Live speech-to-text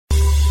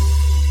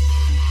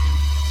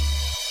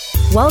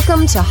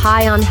Welcome to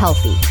High on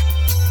Healthy,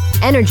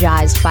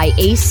 energized by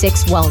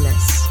A6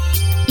 Wellness.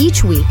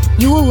 Each week,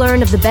 you will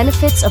learn of the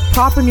benefits of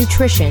proper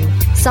nutrition,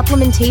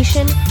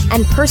 supplementation,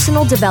 and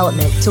personal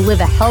development to live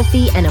a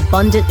healthy and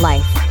abundant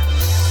life.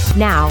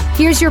 Now,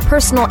 here's your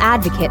personal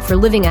advocate for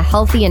living a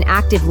healthy and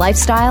active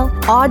lifestyle,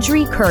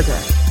 Audrey Kerger.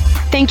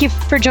 Thank you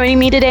for joining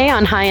me today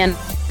on High on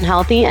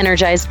Healthy,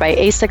 energized by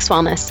A6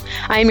 Wellness.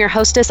 I am your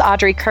hostess,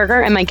 Audrey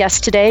Kerger, and my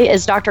guest today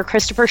is Dr.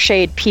 Christopher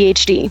Shade,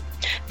 PhD.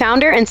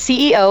 Founder and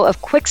CEO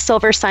of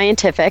Quicksilver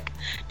Scientific,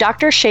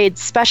 Dr. Shade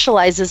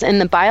specializes in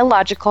the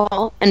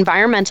biological,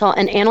 environmental,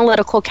 and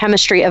analytical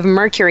chemistry of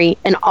mercury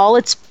in all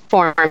its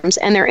forms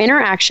and their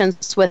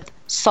interactions with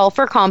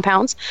sulfur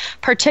compounds,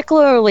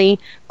 particularly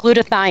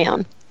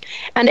glutathione,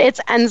 and its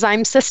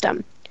enzyme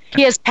system.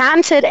 He has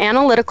patented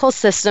analytical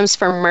systems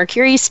for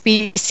mercury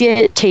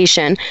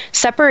speciation,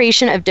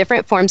 separation of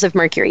different forms of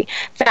mercury,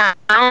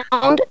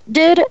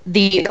 founded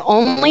the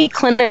only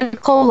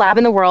clinical lab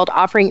in the world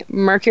offering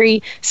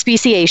mercury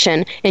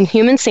speciation in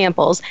human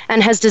samples,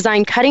 and has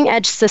designed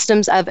cutting-edge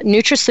systems of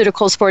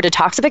nutraceuticals for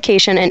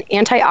detoxification and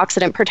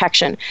antioxidant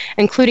protection,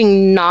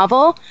 including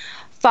novel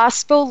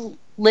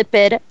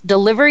phospholipid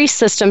delivery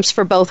systems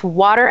for both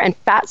water and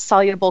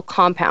fat-soluble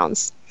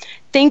compounds.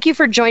 Thank you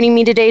for joining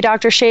me today,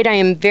 Dr. Shade. I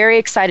am very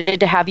excited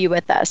to have you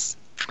with us.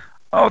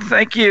 Oh,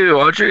 thank you,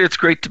 Audrey. It's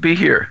great to be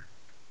here.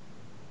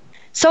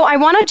 So I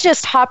want to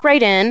just hop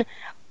right in.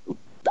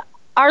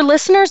 Our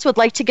listeners would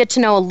like to get to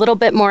know a little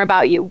bit more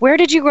about you. Where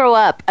did you grow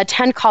up,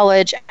 attend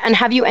college, and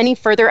have you any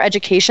further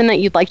education that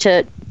you'd like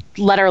to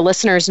let our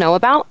listeners know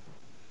about?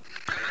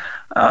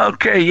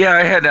 Okay, yeah,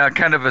 I had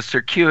kind of a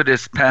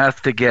circuitous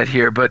path to get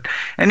here, but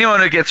anyone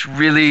who gets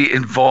really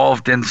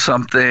involved in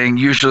something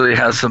usually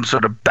has some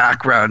sort of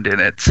background in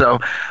it. So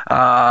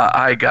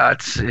I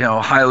got,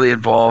 highly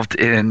involved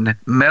in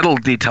metal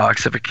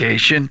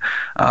detoxification,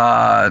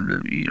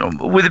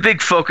 with a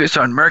big focus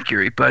on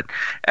mercury. But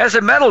as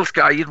a metals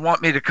guy, you'd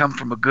want me to come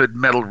from a good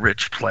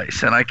metal-rich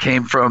place, and I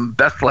came from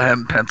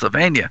Bethlehem,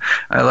 Pennsylvania.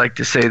 I like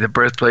to say the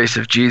birthplace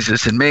of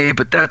Jesus and me,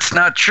 but that's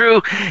not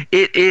true.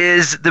 It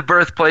is the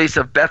birthplace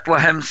of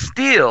Bethlehem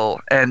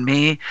Steel and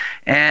me,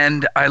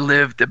 and I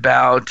lived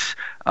about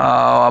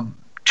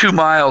 2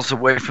 miles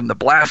away from the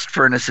blast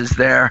furnaces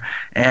there.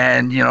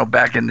 And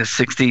back in the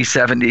 60s,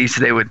 70s,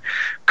 they would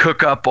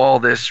cook up all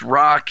this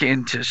rock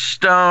into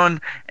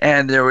stone,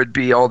 and there would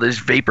be all these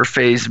vapor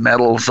phase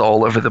metals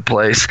all over the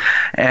place.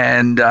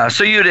 And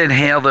so you'd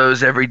inhale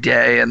those every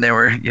day, and they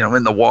were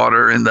in the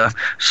water, in the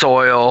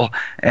soil.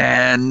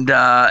 And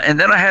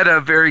then I had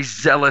a very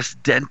zealous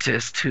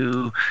dentist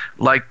who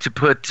liked to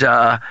put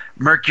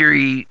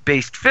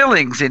mercury-based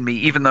fillings in me,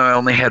 even though I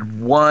only had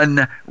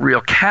one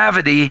real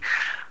cavity.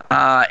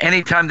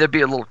 Anytime there'd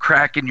be a little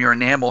crack in your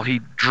enamel,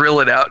 he'd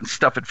drill it out and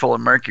stuff it full of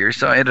mercury.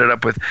 So I ended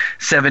up with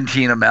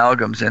 17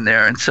 amalgams in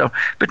there. And so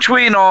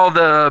between all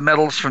the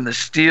metals from the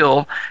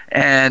steel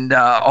and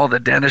all the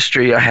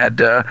dentistry, I had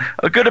a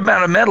good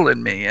amount of metal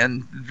in me.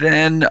 And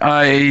then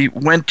I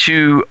went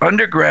to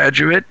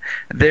undergraduate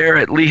there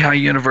at Lehigh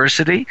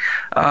University.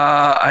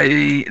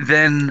 I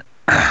then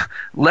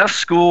left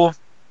school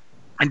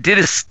and did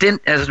a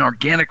stint as an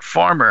organic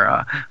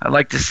farmer. I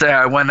like to say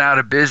I went out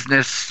of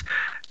business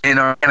in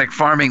organic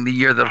farming the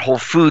year that Whole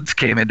Foods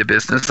came into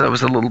business. I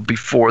was a little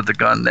before the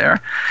gun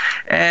there.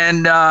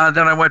 And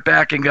then I went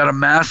back and got a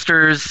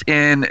master's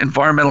in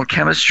environmental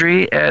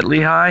chemistry at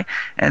Lehigh,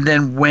 and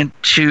then went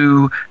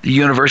to the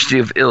University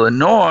of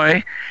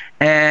Illinois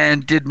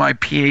and did my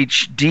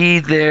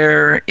PhD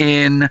there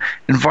in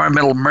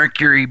environmental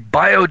mercury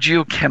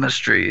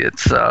biogeochemistry.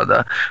 It's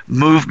the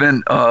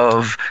movement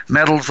of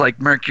metals like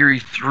mercury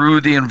through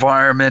the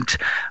environment,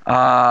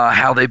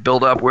 how they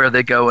build up, where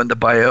they go in the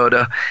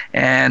biota.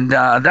 And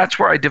that's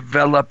where I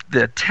developed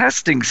the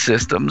testing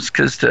systems,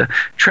 because to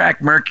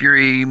track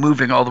mercury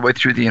moving all the way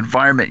through the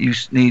environment, you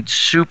need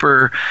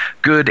super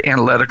good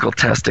analytical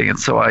testing. And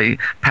so I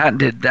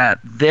patented that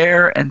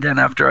there, and then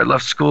after I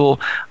left school,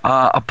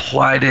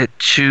 applied it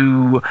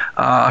to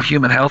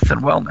human health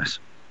and wellness.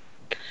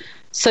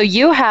 So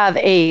you have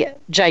a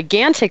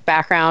gigantic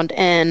background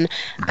in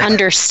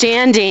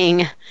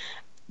understanding,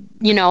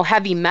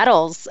 heavy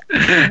metals.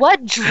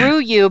 What drew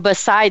you,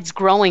 besides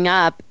growing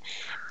up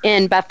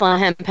in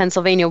Bethlehem,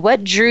 Pennsylvania,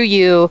 what drew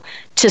you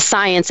to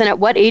science, and at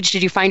what age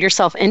did you find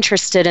yourself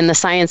interested in the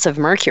science of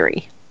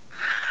mercury?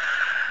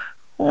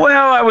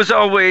 Well, I was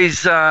always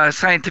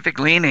scientific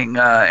leaning,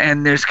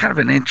 and there's kind of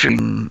an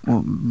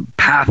interesting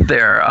path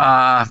there.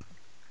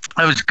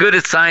 I was good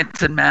at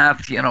science and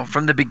math,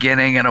 from the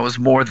beginning, and I was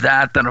more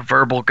that than a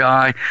verbal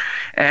guy.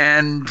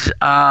 And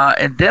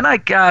then I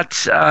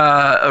got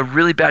a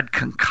really bad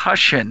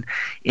concussion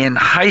in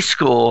high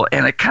school,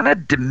 and it kind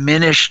of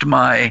diminished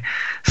my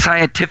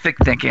scientific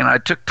thinking. I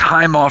took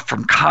time off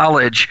from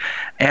college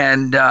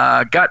and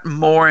got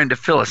more into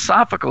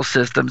philosophical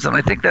systems, and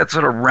I think that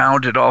sort of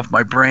rounded off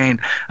my brain.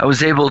 I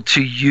was able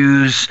to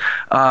use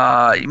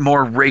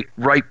more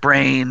right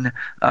brain,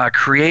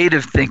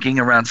 creative thinking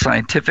around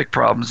scientific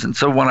problems. And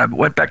so when I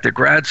went back to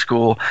grad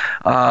school,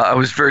 I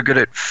was very good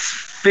at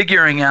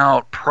figuring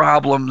out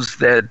problems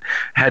that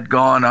had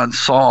gone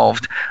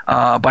unsolved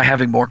by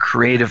having more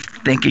creative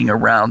thinking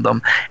around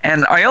them.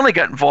 And I only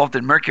got involved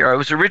in Mercury. I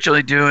was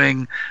originally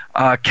doing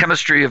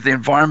chemistry of the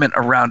environment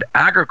around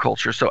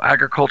agriculture, so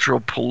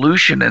agricultural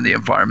pollution in the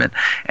environment.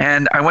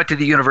 And I went to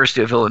the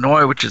University of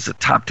Illinois, which is a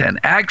top 10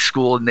 ag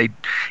school, and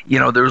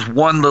there was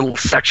one little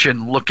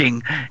section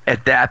looking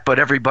at that, but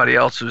everybody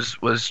else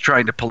was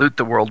trying to pollute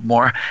the world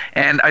more.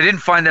 And I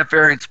didn't find that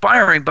very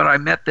inspiring, but I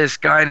met this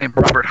guy named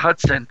Robert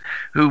Hudson,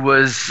 who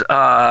was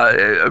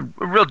a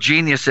real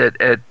genius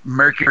at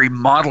mercury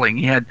modeling.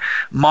 He had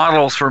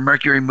models for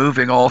mercury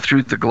moving all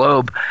through the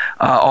globe,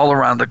 all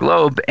around the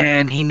globe,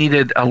 and he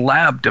needed a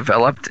lab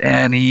developed,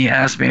 and he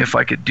asked me if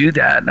I could do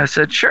that, and I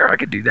said, sure, I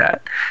could do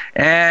that.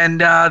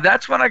 And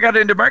that's when I got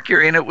into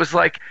mercury, and it was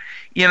like,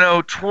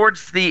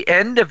 towards the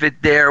end of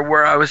it there,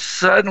 where I was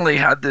suddenly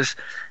had this,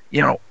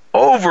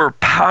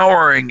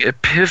 overpowering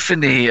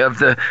epiphany of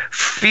the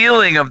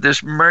feeling of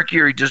this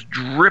mercury just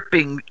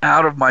dripping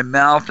out of my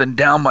mouth and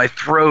down my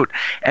throat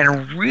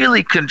and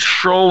really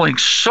controlling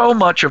so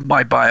much of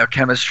my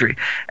biochemistry.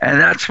 And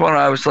that's when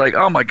I was like,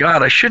 oh my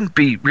God, I shouldn't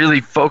be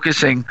really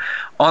focusing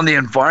on the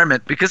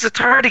environment because it's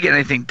hard to get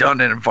anything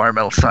done in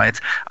environmental science.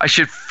 I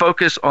should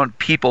focus on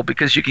people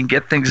because you can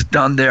get things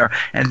done there.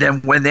 And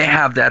then when they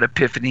have that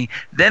epiphany,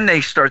 then they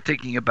start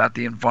thinking about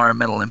the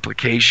environmental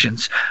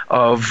implications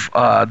of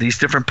these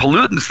different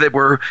pollutants that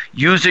we're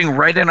using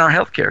right in our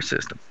healthcare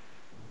system.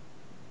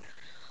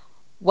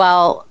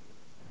 Well,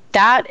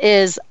 that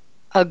is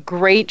a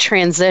great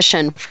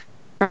transition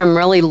from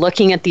really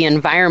looking at the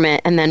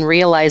environment and then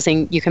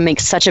realizing you can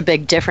make such a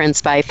big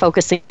difference by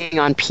focusing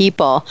on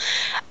people.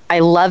 I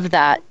love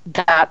that.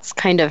 That's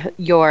kind of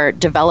your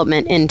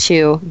development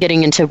into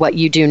getting into what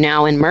you do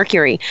now in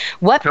Mercury.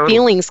 What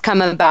feelings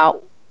come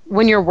about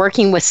when you're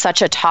working with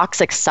such a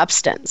toxic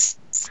substance?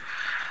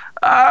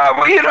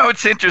 Well,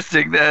 it's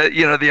interesting that,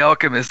 the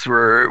alchemists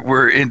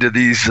were into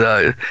these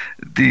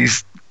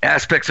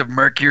aspects of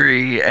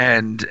mercury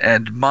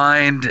and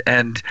mind,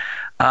 and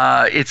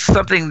it's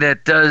something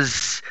that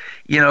does,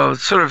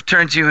 sort of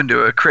turns you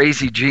into a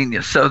crazy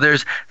genius. So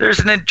there's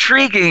an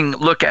intriguing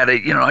look at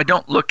it. I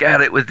don't look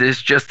at it with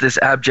just this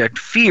abject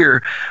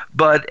fear,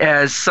 but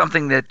as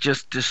something that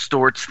just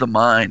distorts the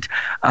mind.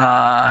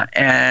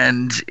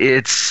 And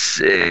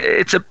it's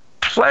a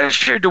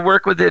pleasure to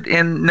work with it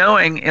in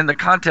knowing in the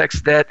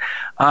context that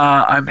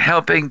I'm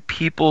helping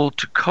people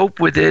to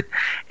cope with it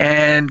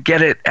and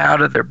get it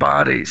out of their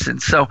bodies.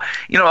 And so,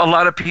 a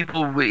lot of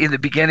people in the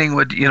beginning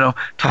would,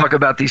 talk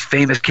about these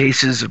famous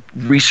cases of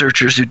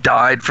researchers who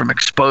died from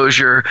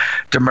exposure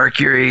to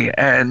mercury,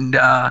 and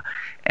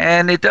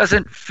it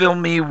doesn't fill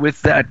me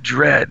with that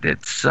dread.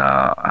 It's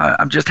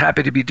I'm just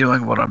happy to be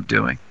doing what I'm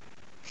doing.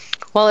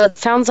 Well, it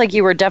sounds like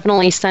you were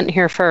definitely sent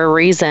here for a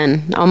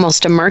reason,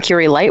 almost a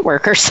Mercury light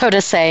worker, so to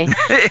say.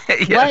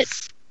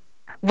 Yes.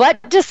 What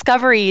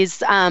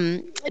discoveries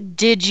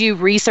did you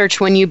research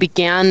when you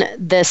began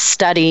this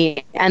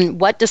study, and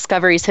what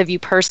discoveries have you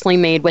personally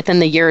made within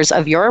the years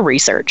of your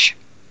research?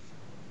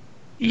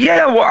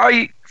 Yeah, well,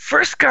 I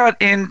first got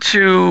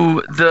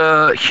into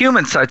the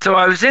human side. So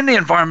I was in the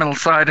environmental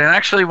side, and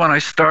actually when I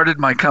started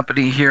my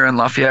company here in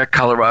Lafayette,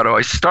 Colorado,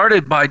 I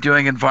started by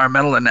doing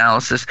environmental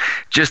analysis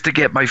just to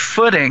get my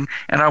footing,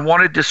 and I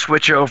wanted to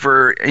switch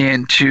over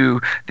into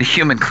the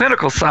human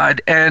clinical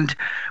side. And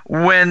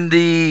when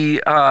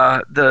the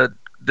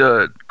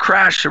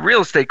crash, the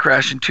real estate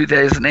crash in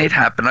 2008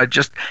 happened, I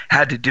just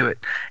had to do it.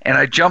 And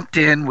I jumped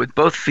in with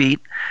both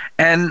feet.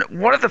 And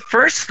one of the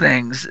first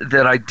things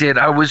that I did,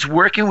 I was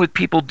working with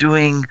people were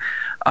doing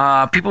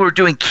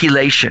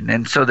chelation.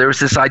 And so there was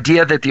this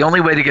idea that the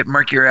only way to get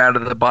mercury out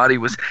of the body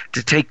was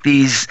to take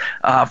these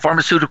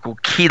pharmaceutical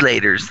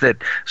chelators that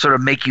sort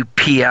of make you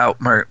pee out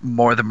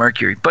more of the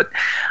mercury. But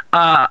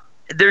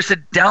there's a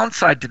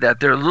downside to that.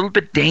 They're a little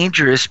bit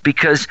dangerous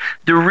because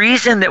the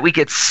reason that we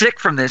get sick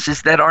from this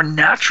is that our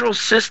natural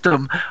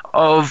system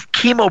of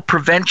chemo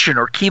prevention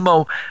or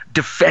chemo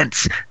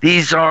defense,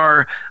 these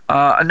are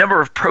a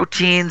number of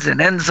proteins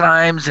and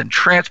enzymes and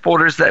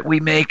transporters that we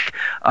make,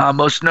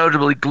 most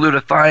notably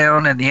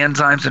glutathione and the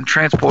enzymes and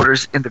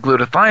transporters in the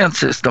glutathione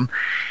system.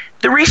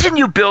 The reason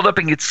you build up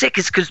and get sick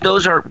is because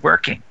those aren't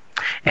working.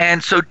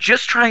 And so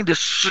just trying to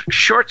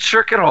short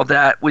circuit all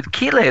that with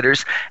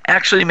chelators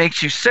actually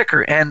makes you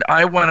sicker. And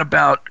I went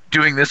about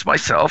doing this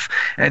myself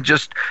and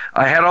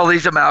I had all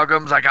these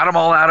amalgams. I got them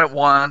all out at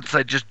once.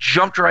 I just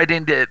jumped right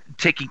into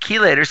taking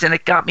chelators, and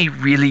it got me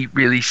really,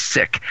 really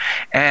sick.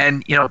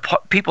 And,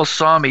 people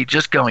saw me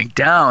just going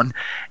down,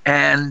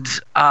 and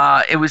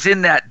it was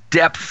in that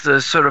depth,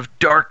 the sort of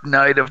dark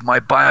night of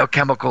my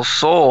biochemical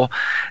soul,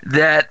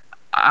 that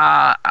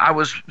I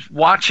was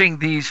watching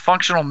these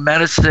functional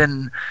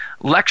medicine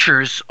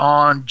lectures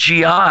on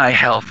GI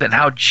health and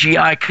how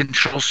GI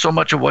controls so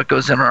much of what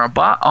goes in our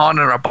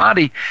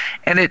body,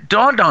 and it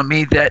dawned on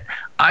me that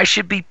I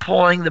should be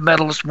pulling the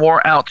metals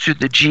more out through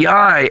the GI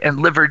and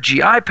liver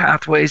GI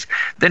pathways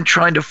than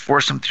trying to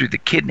force them through the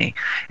kidney.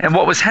 And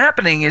what was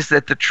happening is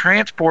that the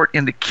transport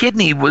in the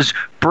kidney was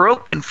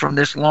broken from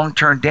this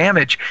long-term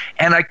damage,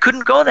 and I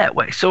couldn't go that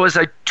way. So as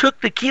I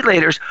took the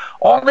chelators,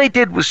 all they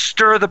did was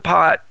stir the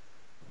pot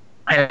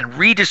and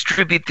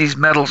redistribute these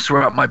metals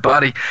throughout my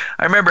body.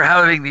 I remember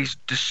having these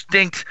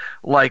distinct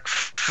like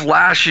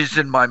flashes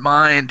in my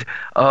mind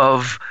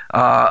of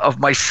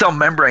my cell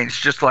membranes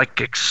just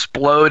like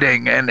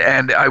exploding,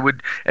 and I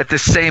would at the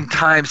same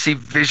time see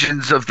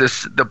visions of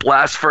the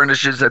blast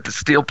furnaces at the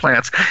steel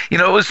plants. You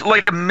know, it was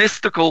like a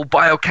mystical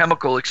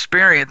biochemical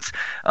experience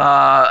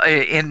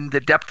in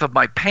the depth of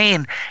my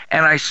pain,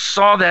 and I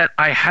saw that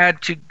I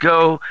had to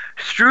go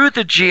through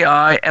the GI,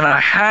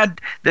 and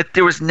that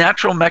there was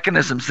natural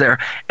mechanisms there.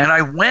 And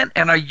I went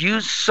and I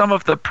used some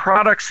of the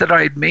products that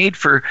I had made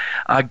for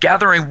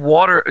gathering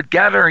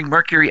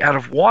mercury out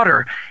of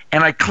water,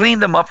 and I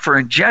cleaned them up for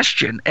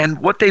ingestion. And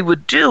what they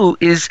would do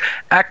is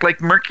act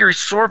like mercury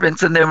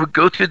sorbents, and they would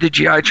go through the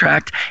GI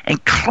tract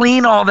and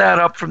clean all that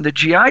up from the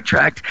GI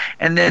tract,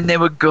 and then they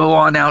would go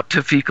on out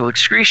to fecal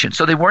excretion.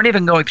 So they weren't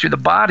even going through the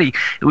body.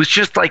 It was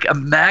just like a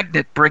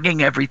magnet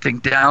bringing everything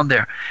down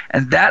there.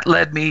 And that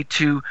led me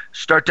to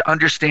start to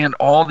understand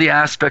all the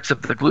aspects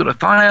of the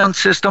glutathione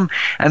system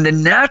and the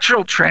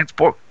natural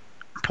transport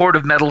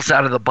of metals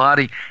out of the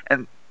body.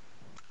 And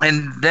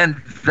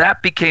then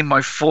that became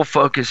my full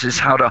focus, is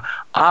how to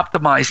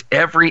optimize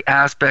every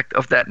aspect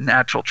of that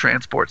natural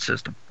transport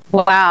system.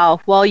 Wow.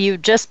 Well,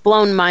 you've just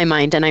blown my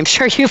mind, and I'm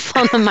sure you've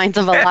blown the minds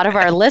of a lot of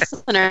our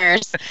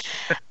listeners.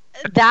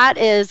 That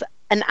is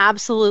an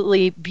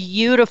absolutely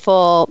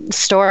beautiful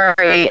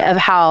story of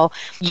how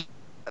you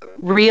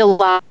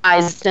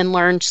realized and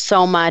learned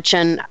so much,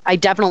 and I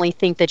definitely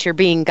think that you're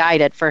being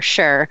guided for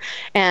sure.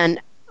 And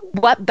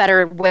what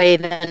better way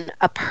than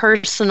a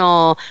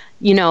personal,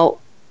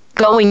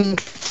 going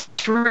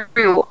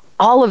through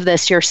all of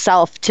this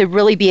yourself to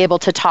really be able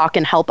to talk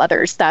and help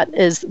others. That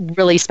is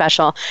really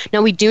special.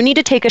 Now, we do need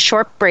to take a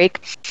short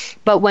break,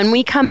 but when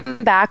we come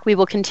back, we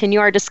will continue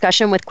our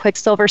discussion with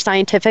Quicksilver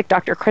Scientific,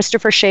 Dr.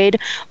 Christopher Shade.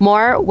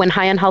 More when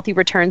High on Healthy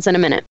returns in a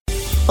minute.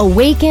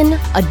 Awaken,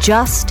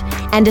 adjust,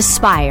 and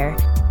aspire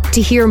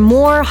to hear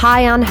more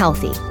High on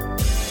Healthy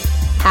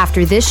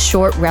after this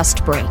short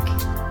rest break.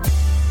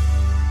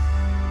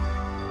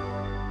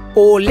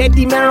 Oh, let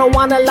the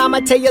marijuana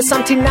llama tell you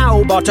something now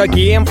about a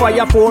game for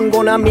your phone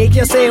gonna make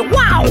you say,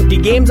 wow! The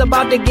game's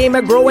about the game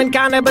of growing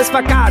cannabis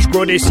for cash.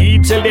 Grow the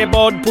seed, sell the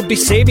bud, put the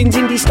savings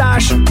in the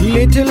stash.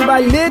 Little by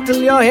little,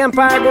 your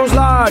empire grows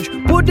large.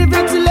 Put the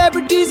big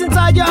celebrities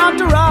inside your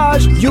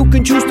entourage. You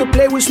can choose to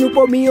play with Snoop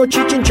or me or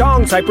Cheech and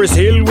Chong, Cypress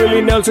Hill,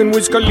 Willie Nelson,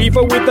 Wiz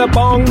Khalifa with a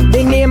bong.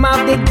 The name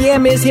of the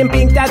game is Hemp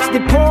Inc., that's the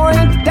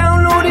point.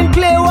 Download and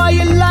play while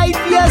you light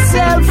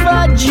yourself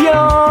a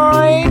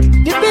joint.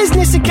 The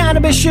business of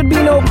cannabis should be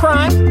no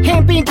crime.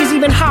 Hemp Inc. is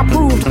even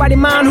hot-proofed by the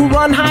man who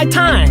run High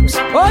Times.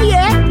 Oh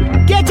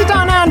yeah? Get it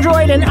on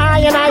Android and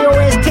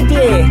iOS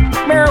today.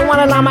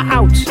 Marijuana llama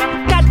out.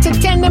 Got to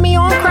tend to me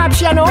own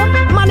crops,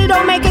 Money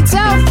don't make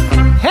itself.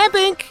 Hemp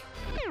Inc.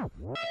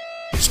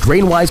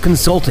 Strainwise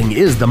Consulting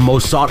is the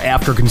most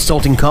sought-after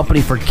consulting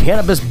company for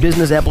cannabis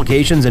business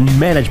applications and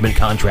management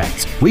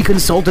contracts. We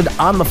consulted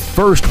on the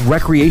first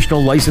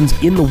recreational license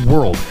in the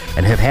world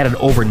and have had an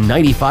over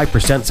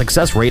 95%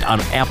 success rate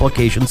on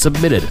applications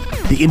submitted.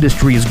 The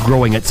industry is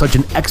growing at such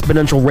an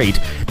exponential rate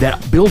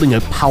that building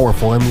a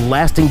powerful and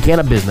lasting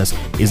cannabis business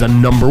is a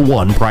number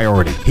one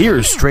priority.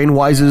 Here's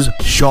Strainwise's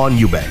Sean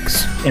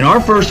Eubanks. In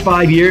our first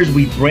 5 years,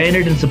 we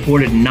branded and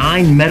supported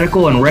 9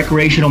 medical and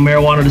recreational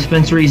marijuana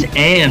dispensaries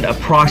and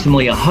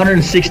approximately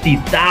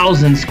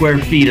 160,000 square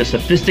feet of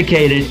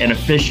sophisticated and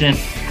efficient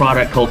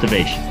product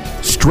cultivation.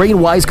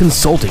 Strainwise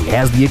Consulting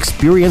has the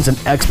experience and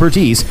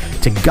expertise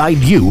to guide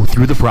you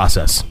through the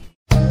process.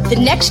 The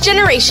next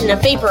generation of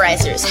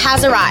vaporizers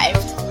has arrived.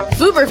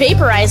 Vuber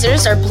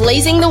vaporizers are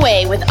blazing the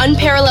way with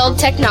unparalleled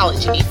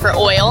technology for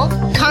oil,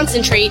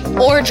 concentrate,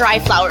 or dry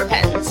flower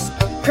pens.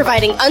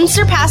 Providing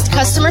unsurpassed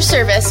customer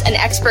service and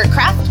expert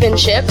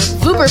craftsmanship,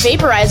 Vuber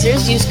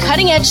vaporizers use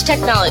cutting-edge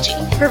technology,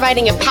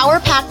 providing a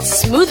power-packed,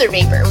 smoother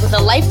vapor with a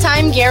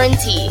lifetime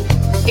guarantee.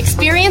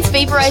 Experience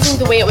vaporizing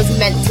the way it was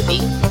meant to be.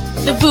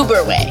 The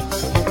Vuber way.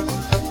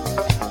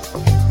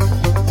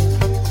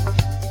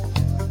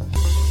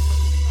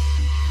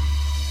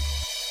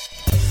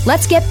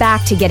 Let's get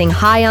back to getting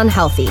high on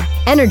healthy,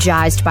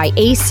 energized by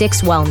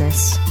A6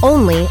 Wellness,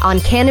 only on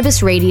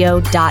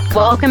CannabisRadio.com.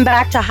 Welcome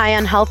back to High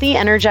on Healthy,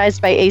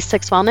 energized by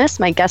A6 Wellness.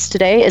 My guest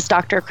today is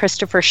Dr.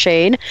 Christopher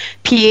Shade,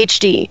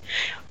 PhD.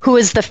 who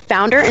is the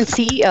founder and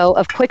CEO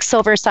of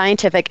Quicksilver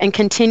Scientific and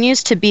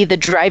continues to be the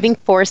driving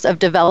force of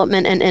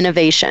development and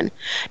innovation.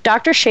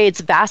 Dr. Shade's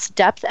vast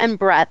depth and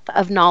breadth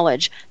of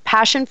knowledge,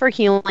 passion for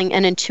healing,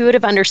 and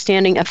intuitive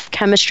understanding of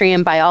chemistry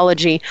and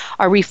biology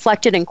are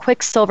reflected in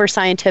Quicksilver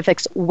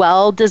Scientific's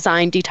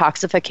well-designed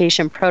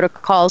detoxification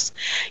protocols,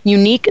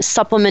 unique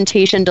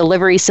supplementation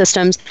delivery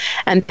systems,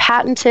 and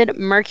patented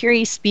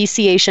mercury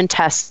speciation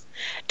tests.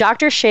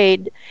 Dr.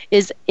 Shade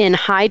is in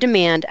high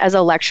demand as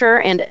a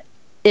lecturer and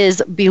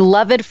is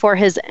beloved for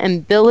his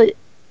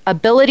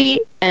ability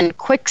and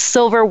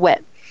quicksilver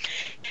wit.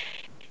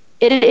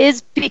 It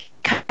is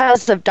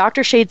because of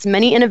Dr. Shade's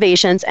many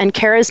innovations and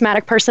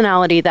charismatic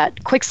personality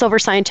that Quicksilver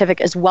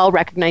Scientific is well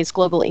recognized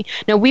globally.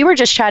 Now, we were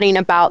just chatting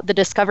about the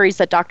discoveries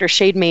that Dr.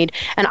 Shade made,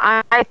 and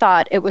I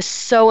thought it was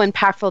so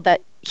impactful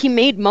that he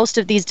made most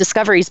of these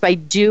discoveries by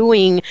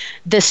doing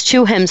this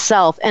to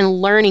himself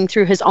and learning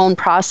through his own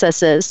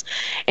processes.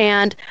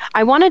 And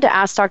I wanted to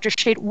ask Dr.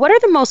 Shade, what are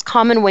the most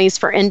common ways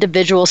for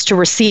individuals to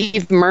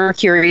receive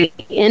mercury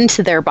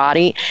into their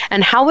body?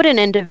 And how would an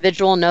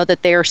individual know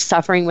that they are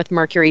suffering with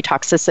mercury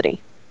toxicity?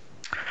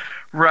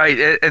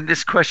 Right, and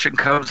this question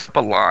comes up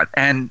a lot,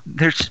 and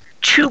there's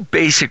two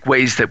basic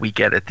ways that we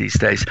get it these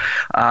days.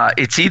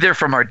 It's either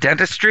from our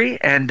dentistry,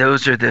 and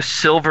those are the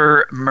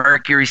silver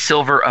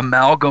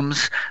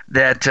amalgams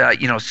that,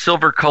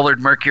 silver-colored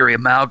mercury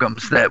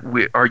amalgams that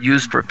are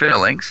used for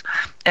fillings.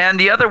 And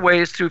the other way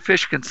is through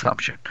fish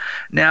consumption.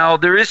 Now,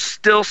 there is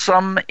still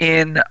some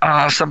in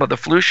some of the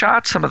flu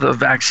shots, some of the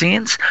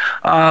vaccines,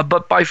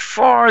 but by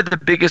far the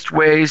biggest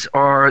ways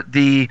are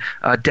the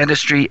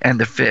dentistry and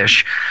the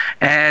fish.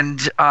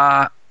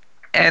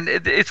 And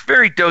it's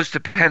very dose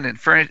dependent.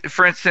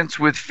 For instance,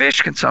 with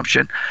fish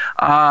consumption,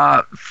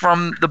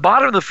 from the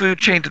bottom of the food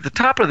chain to the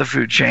top of the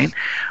food chain,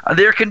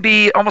 there can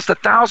be almost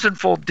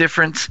 1,000-fold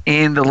difference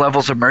in the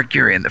levels of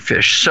mercury in the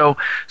fish. So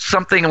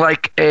something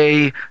like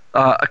a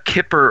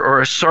kipper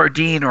or a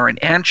sardine or an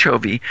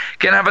anchovy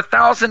can have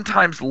 1,000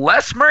 times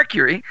less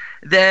mercury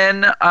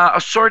than a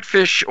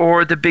swordfish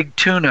or the big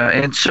tuna.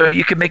 And so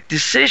you can make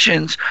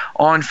decisions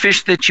on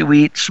fish that you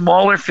eat.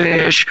 Smaller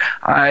fish,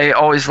 I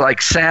always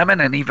like salmon,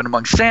 and even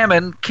among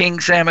salmon, king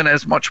salmon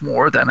has much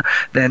more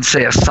than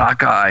say a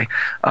sockeye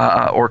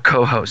or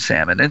coho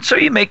salmon. And so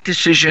you make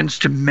decisions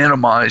to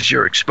minimize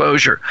your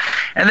exposure.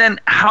 And then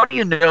how do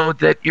you know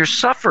that you're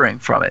suffering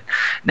from it?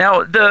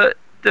 Now, the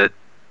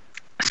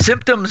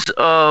symptoms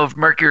of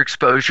mercury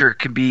exposure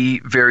can be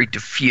very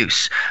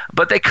diffuse,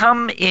 but they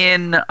come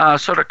in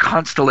sort of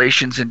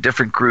constellations in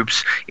different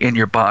groups in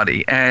your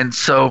body. And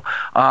so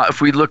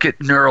if we look at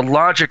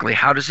neurologically,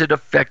 how does it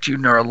affect you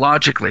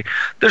neurologically?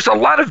 There's a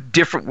lot of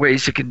different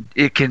ways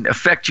it can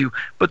affect you,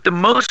 but the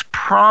most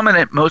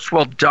prominent, most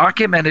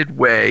well-documented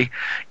way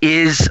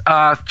is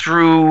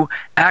through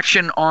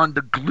action on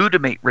the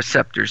glutamate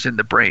receptors in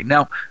the brain.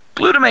 Now,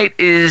 glutamate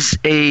is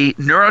a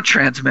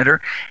neurotransmitter,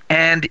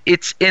 and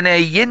it's in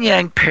a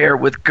yin-yang pair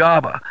with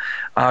GABA.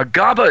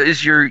 GABA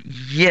is your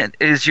yin,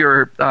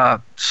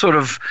 sort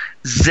of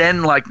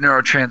zen-like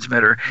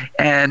neurotransmitter,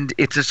 and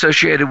it's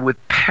associated with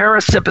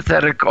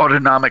parasympathetic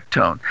autonomic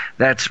tone.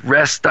 That's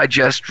rest,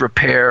 digest,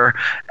 repair,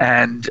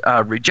 and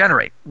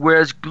regenerate.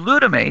 Whereas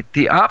glutamate,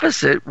 the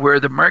opposite, where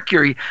the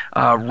mercury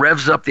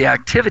revs up the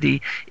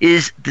activity,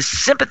 is the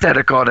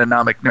sympathetic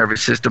autonomic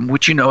nervous system,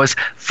 which you know as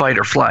fight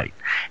or flight.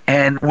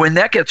 And when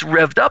that gets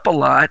revved up a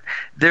lot,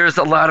 there's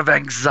a lot of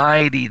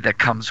anxiety that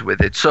comes with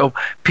it. So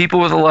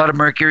people with a lot of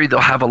mercury, they'll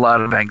have a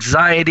lot of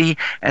anxiety,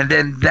 and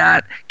then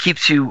that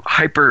keeps you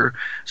hyper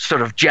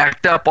sort of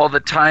jacked up all the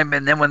time.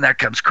 And then when that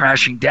comes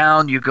crashing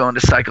down, you go into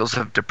cycles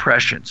of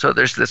depression. So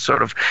there's this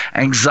sort of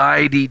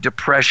anxiety,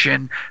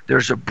 depression.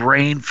 There's a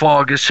brain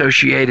fog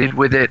associated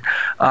with it.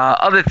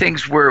 Other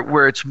things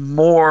where it's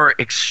more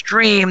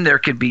extreme, there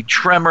can be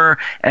tremor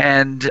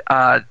and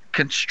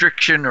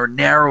constriction or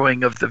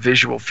narrowing of the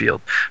visual field.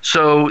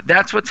 So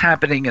that's what's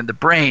happening in the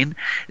brain.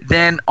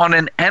 Then on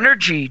an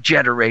energy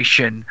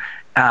generation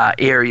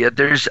area,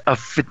 there's a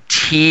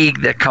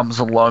fatigue that comes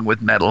along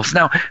with metals.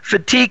 Now,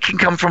 fatigue can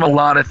come from a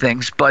lot of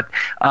things, but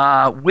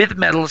with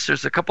metals,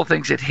 there's a couple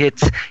things it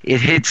hits.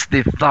 It hits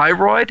the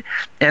thyroid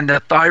and the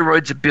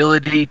thyroid's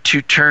ability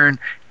to turn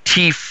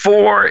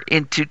T4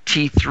 into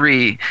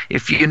T3.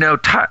 If you know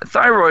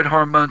thyroid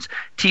hormones,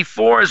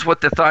 T4 is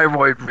what the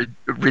thyroid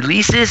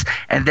releases,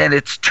 and then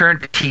it's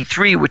turned to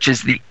T3, which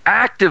is the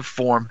active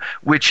form,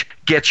 which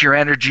gets your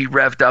energy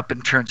revved up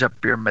and turns up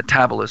your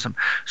metabolism.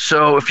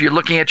 So if you're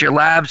looking at your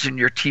labs and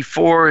your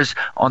T4 is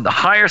on the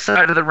higher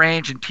side of the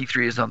range and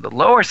T3 is on the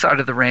lower side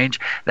of the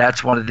range,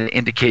 that's one of the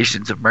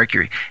indications of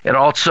mercury. It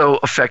also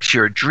affects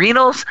your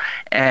adrenals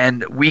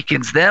and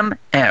weakens them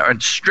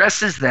and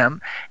stresses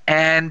them,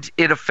 and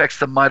it affects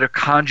the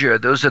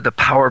mitochondria. Those are the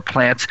power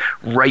plants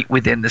right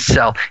within the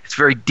cell. It's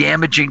very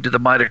damaging to the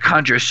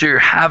mitochondria. So you're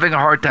having a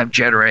hard time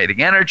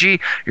generating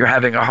energy, you're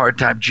having a hard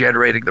time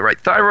generating the right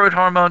thyroid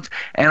hormones,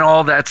 and all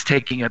all that's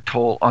taking a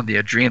toll on the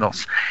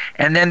adrenals.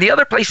 And then the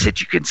other place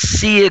that you can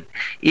see it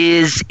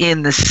is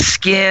in the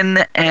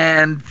skin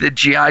and the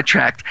GI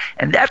tract.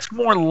 And that's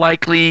more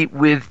likely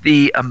with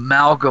the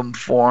amalgam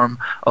form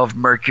of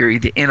mercury,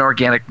 the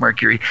inorganic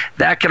mercury.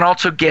 That can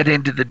also get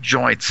into the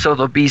joints. So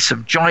there'll be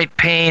some joint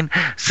pain,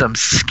 some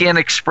skin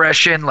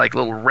expression like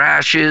little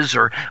rashes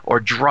or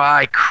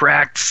dry,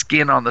 cracked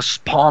skin on the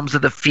palms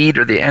of the feet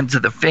or the ends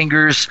of the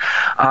fingers.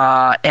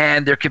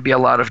 And there can be a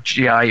lot of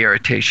GI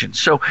irritation.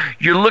 So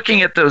you're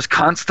looking at those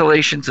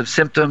constellations of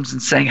symptoms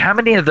and saying, how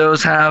many of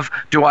those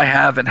do I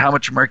have and how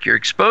much mercury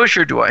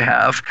exposure do I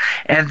have?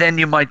 And then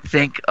you might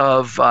think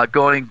of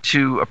going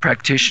to a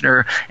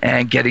practitioner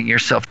and getting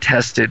yourself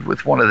tested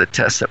with one of the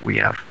tests that we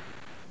have.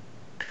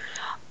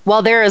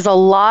 Well, there is a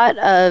lot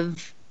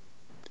of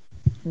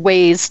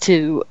ways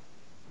to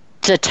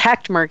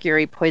detect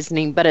mercury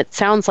poisoning, but it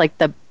sounds like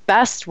the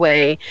best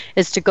way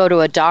is to go to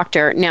a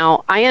doctor.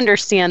 Now, I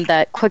understand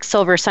that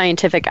Quicksilver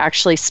Scientific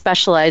actually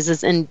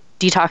specializes in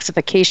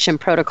detoxification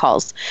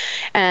protocols.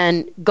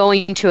 And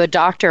going to a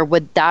doctor,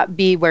 would that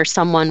be where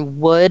someone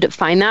would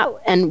find that?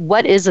 And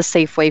what is a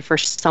safe way for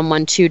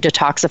someone to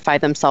detoxify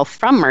themselves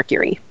from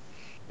mercury?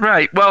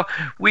 Right. Well,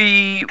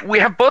 we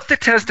have both the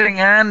testing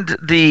and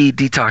the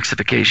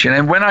detoxification.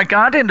 And when I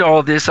got into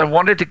all this, I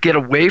wanted to get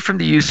away from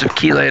the use of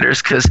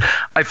chelators because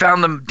I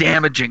found them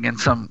damaging in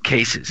some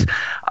cases.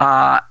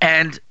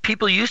 And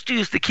people used to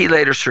use the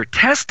chelators for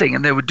testing,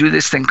 and they would do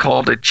this thing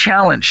called a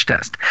challenge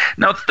test.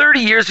 Now, 30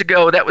 years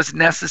ago, that was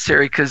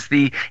necessary because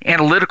the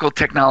analytical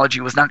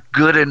technology was not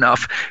good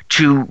enough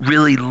to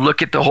really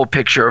look at the whole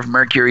picture of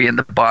mercury in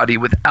the body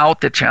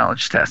without the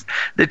challenge test.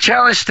 The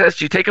challenge test,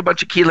 you take a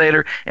bunch of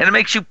chelator, and it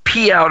makes you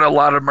pee out a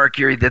lot of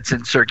mercury that's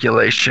in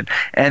circulation.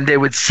 And they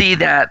would see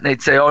that, and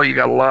they'd say, oh, you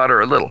got a lot or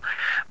a little.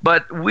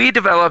 But we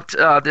developed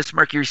this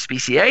mercury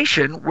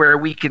speciation where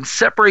we can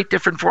separate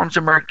different forms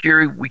of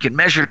mercury. We can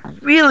measure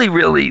really,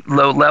 really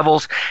low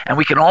levels, and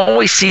we can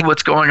always see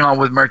what's going on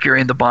with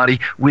mercury in the body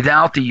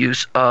without the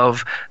use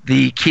of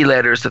the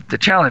chelators of the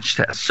challenge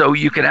test. So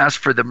you can ask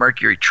for the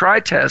Mercury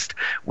Tri-Test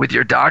with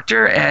your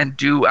doctor and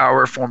do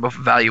our form of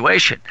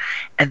evaluation.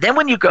 And then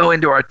when you go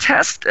into our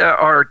test,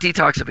 our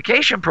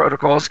detoxification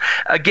protocols,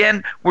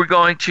 again, we're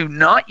going to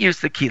not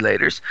use the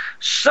chelators.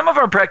 Some of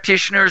our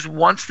practitioners,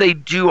 once they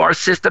do our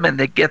system and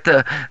they get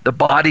the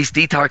body's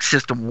detox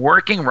system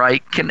working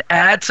right, can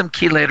add some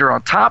chelator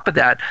on top of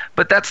that,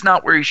 but that's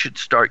not where you should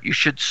start. You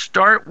should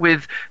start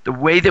with the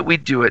way that we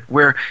do it,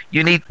 where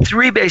you need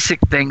three basic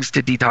things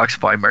to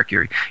detoxify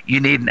mercury. You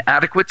need an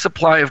adequate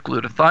supply of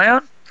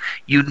glutathione.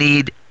 You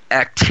need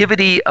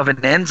activity of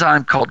an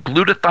enzyme called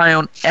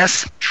glutathione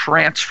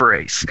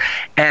S-transferase.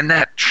 And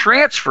that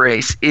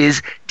transferase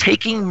is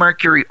taking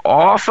mercury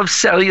off of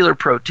cellular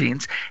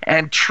proteins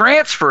and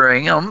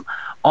transferring them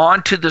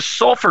onto the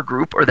sulfur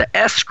group or the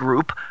S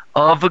group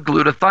of a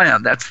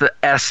glutathione. That's the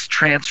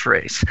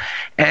S-transferase.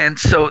 And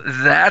so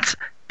that's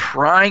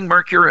prying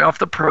mercury off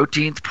the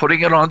proteins,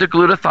 putting it onto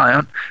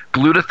glutathione.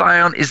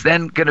 Glutathione is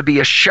then going to be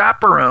a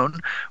chaperone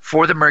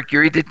for the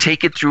mercury to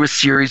take it through a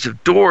series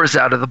of doors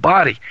out of the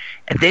body.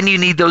 And then you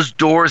need those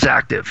doors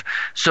active.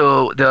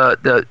 So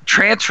the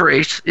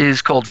transferase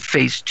is called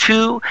phase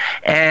 2,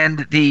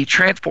 and the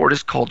transport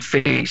is called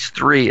phase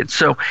 3. And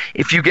so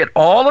if you get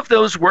all of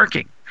those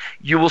working,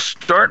 you will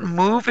start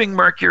moving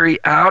mercury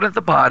out of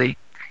the body.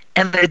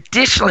 And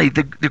additionally,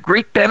 the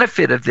great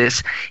benefit of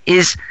this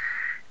is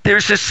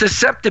there's a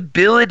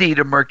susceptibility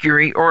to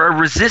mercury or a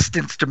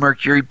resistance to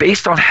mercury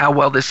based on how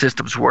well the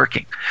system's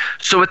working.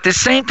 So at the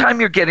same time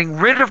you're getting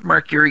rid of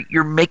mercury,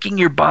 you're making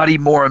your body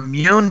more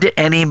immune to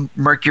any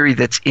mercury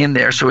that's in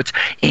there. So it's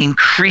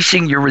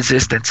increasing your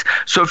resistance.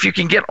 So if you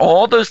can get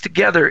all those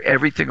together,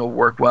 everything will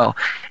work well.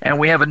 And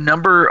we have a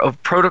number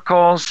of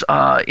protocols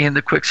in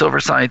the Quicksilver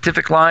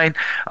Scientific line.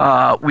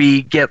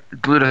 We get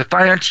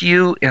glutathione to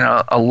you in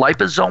a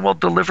liposomal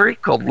delivery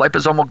called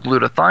liposomal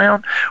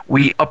glutathione.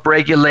 We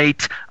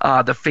upregulate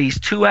the phase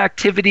 2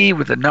 activity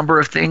with a number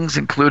of things,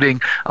 including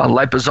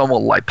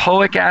liposomal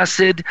lipoic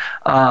acid,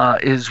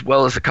 as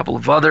well as a couple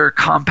of other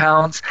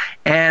compounds.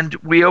 And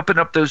we open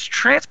up those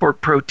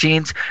transport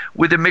proteins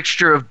with a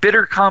mixture of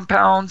bitter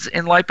compounds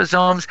in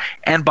liposomes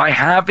and by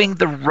having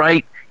the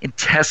right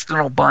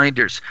intestinal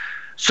binders.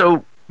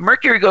 So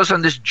mercury goes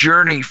on this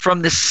journey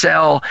from the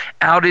cell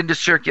out into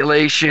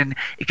circulation.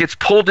 It gets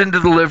pulled into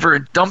the liver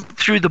and dumped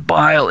through the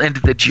bile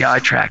into the GI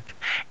tract.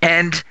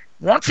 And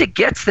once it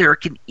gets there,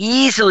 it can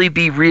easily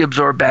be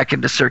reabsorbed back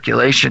into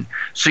circulation.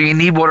 So you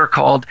need what are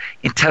called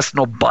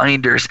intestinal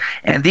binders.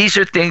 And these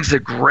are things that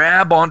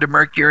grab onto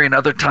mercury and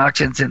other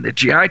toxins in the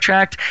GI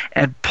tract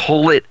and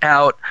pull it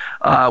out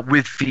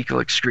with fecal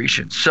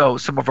excretion. So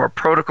some of our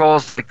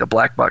protocols, like the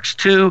Black Box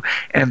 2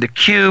 and the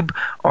Cube,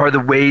 are the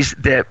ways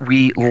that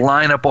we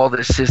line up all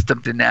this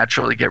system to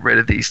naturally get rid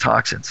of these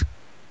toxins.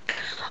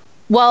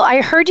 Well,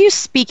 I heard you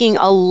speaking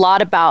a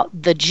lot about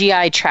the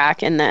GI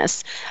tract in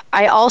this.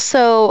 I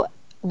also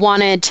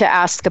wanted to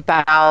ask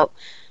about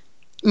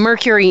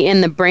mercury in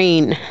the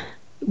brain.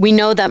 We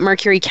know that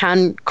mercury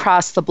can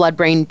cross the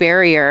blood-brain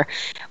barrier.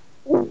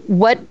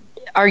 What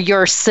are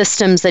your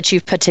systems that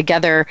you've put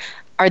together,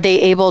 are they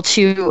able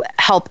to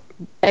help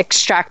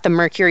extract the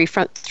mercury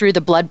through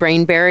the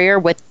blood-brain barrier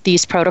with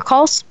these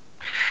protocols?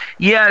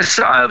 Yes,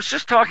 I was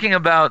just talking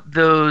about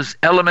those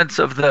elements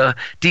of the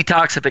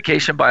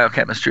detoxification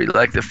biochemistry,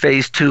 like the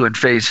phase 2 and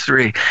phase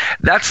 3.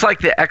 That's like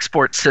the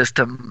export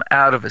system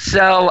out of a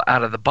cell,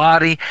 out of the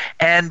body,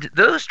 and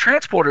those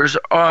transporters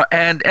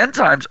and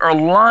enzymes are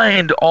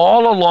lined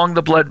all along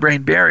the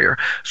blood-brain barrier.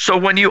 So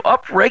when you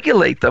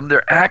upregulate them,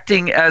 they're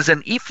acting as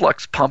an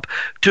efflux pump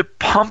to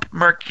pump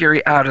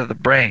mercury out of the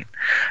brain.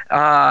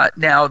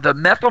 Now, the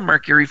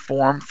methylmercury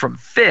form from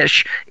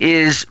fish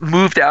is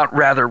moved out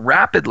rather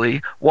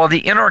rapidly, while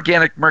the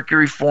inorganic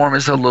mercury form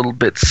is a little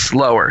bit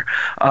slower.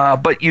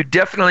 But you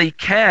definitely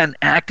can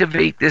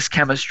activate this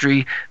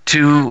chemistry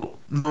to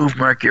move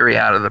mercury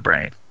out of the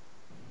brain.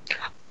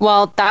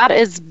 Well, that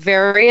is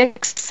very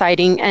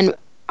exciting, and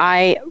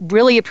I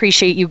really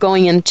appreciate you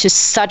going into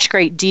such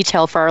great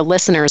detail for our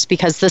listeners,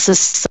 because this is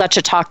such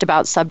a talked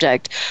about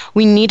subject.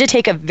 We need to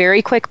take a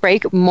very quick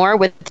break. More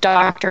with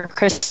Dr.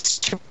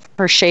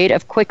 Christopher Shade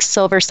of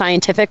Quicksilver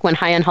Scientific when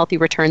High and Healthy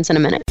returns in a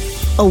minute.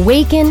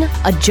 Awaken,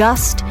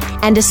 adjust,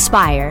 and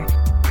aspire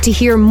to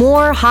hear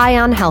more High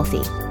on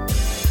Healthy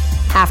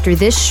after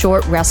this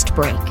short rest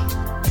break.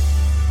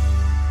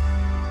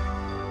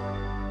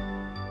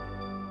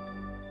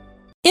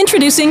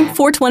 Introducing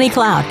 420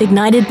 Cloud,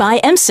 ignited by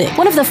MSIG,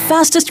 one of the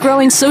fastest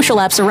growing social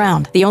apps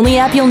around. The only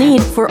app you'll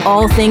need for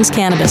all things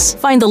cannabis.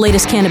 Find the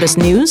latest cannabis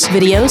news,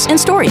 videos, and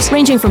stories,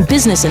 ranging from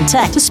business and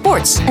tech to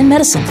sports and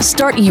medicine.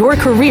 Start your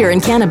career in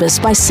cannabis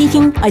by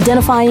seeking,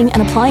 identifying,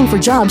 and applying for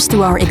jobs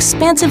through our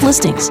expansive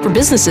listings. For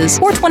businesses,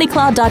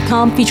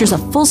 420cloud.com features a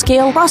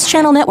full-scale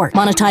cross-channel network,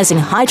 monetizing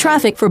high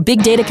traffic for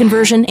big data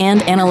conversion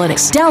and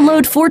analytics.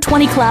 Download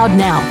 420 Cloud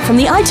now from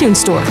the iTunes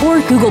Store or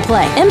Google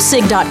Play.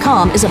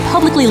 MSIG.com is a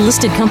publicly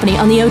listed company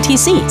on the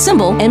OTC,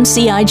 symbol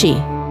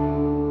MCIG.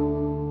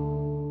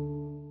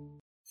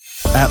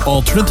 At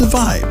Alternative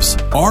Vibes,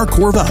 our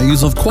core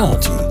values of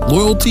quality,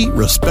 loyalty,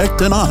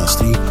 respect, and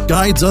honesty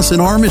guides us in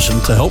our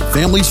mission to help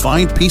families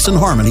find peace and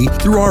harmony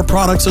through our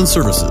products and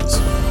services.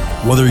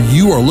 Whether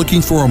you are looking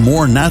for a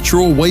more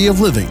natural way of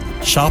living,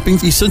 shopping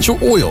essential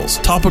oils,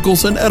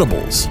 topicals, and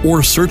edibles,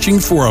 or searching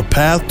for a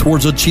path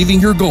towards achieving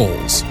your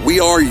goals, we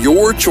are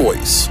your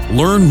choice.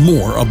 Learn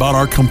more about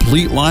our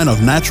complete line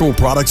of natural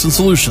products and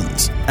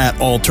solutions at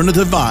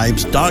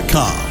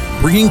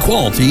AlternativeVibes.com. Bringing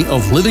quality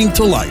of living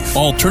to life.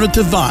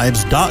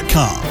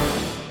 AlternativeVibes.com.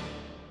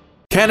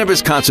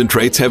 Cannabis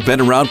concentrates have been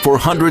around for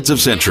hundreds of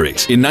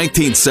centuries. In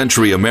 19th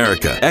century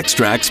America,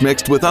 extracts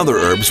mixed with other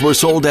herbs were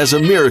sold as a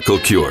miracle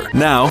cure.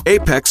 Now,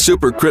 Apex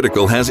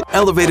Supercritical has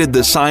elevated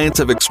the science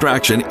of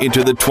extraction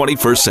into the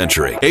 21st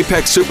century.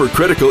 Apex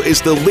Supercritical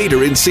is the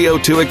leader in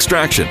CO2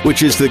 extraction,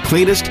 which is the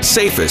cleanest,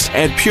 safest,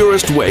 and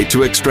purest way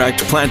to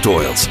extract plant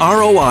oils.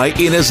 ROI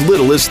in as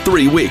little as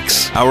 3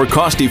 weeks. Our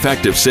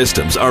cost-effective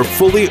systems are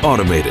fully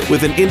automated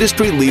with an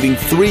industry-leading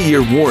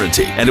 3-year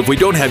warranty. And if we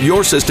don't have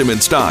your system in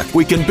stock,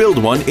 we can build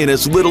one in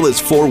as little as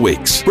 4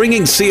 weeks,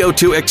 bringing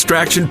CO2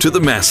 extraction to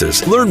the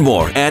masses. Learn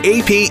more at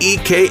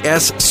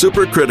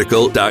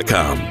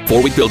apexsupercritical.com.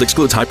 4-week build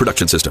excludes high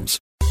production systems.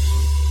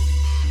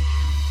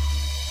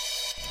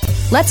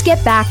 Let's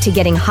get back to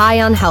getting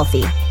high on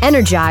healthy,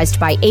 energized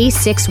by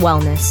A6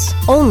 Wellness,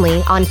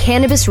 only on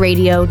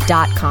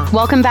CannabisRadio.com.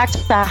 Welcome back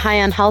to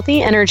High on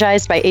Healthy,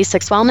 energized by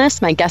A6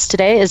 Wellness. My guest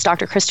today is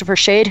Dr. Christopher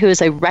Shade, who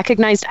is a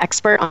recognized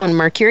expert on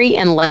mercury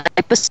and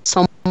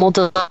liposomal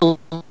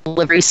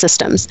delivery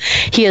systems.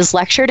 He has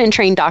lectured and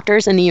trained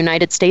doctors in the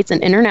United States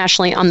and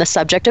internationally on the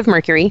subject of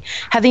mercury,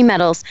 heavy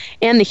metals,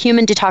 and the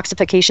human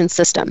detoxification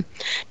system.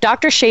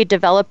 Dr. Shade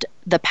developed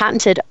the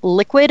patented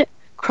liquid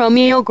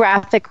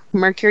chromatographic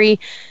mercury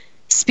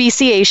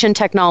speciation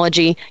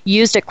technology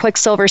used at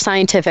Quicksilver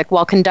Scientific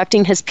while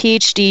conducting his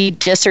PhD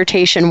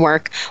dissertation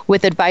work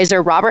with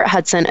advisor Robert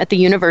Hudson at the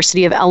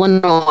University of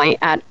Illinois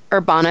at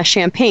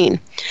Urbana-Champaign.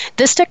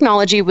 This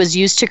technology was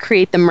used to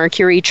create the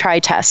Mercury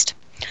Tri-Test.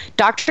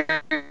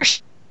 Dr.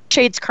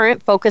 Shade's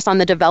current focus on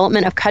the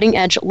development of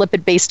cutting-edge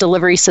lipid-based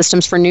delivery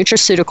systems for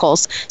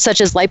nutraceuticals, such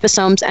as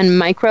liposomes and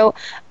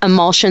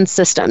micro-emulsion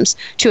systems,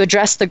 to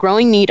address the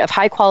growing need of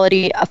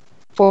high-quality,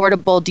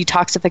 affordable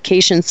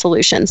detoxification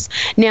solutions.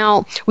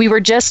 Now, we were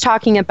just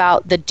talking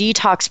about the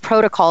detox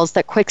protocols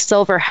that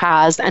Quicksilver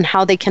has and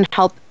how they can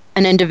help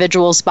an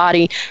individual's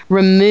body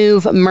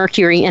remove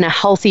mercury in a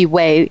healthy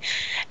way.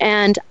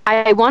 And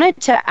I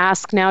wanted to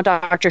ask now,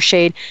 Dr.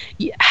 Shade,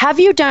 have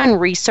you done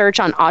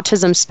research on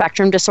autism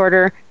spectrum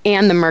disorder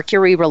and the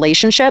mercury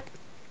relationship?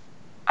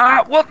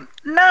 Well,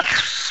 not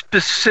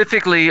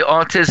specifically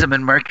autism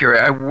and mercury.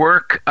 I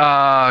work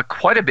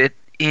quite a bit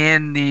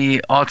in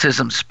the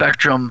autism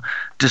spectrum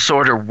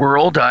disorder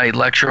world. I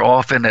lecture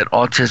often at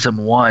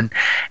Autism One.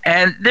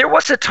 And there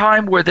was a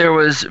time where there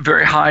was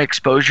very high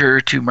exposure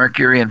to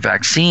mercury in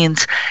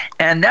vaccines,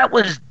 and that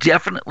was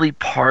definitely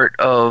part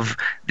of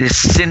this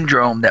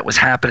syndrome that was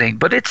happening.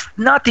 But it's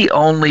not the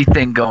only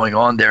thing going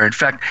on there. In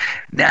fact,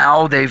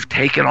 now they've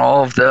taken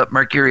all of the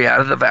mercury out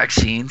of the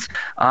vaccines,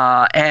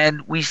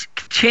 and we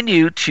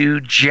continue to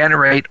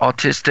generate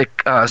autistic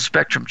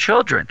spectrum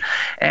children.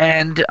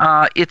 And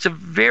it's a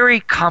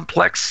very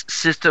complex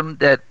system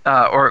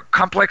or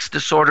complex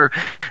disorder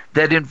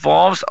that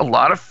involves a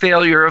lot of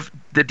failure of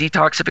the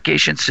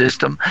detoxification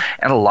system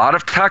and a lot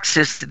of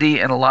toxicity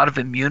and a lot of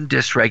immune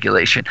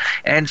dysregulation.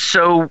 And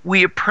so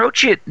we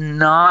approach it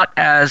not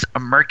as a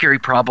mercury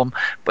problem,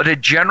 but a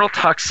general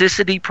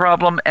toxicity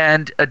problem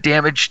and a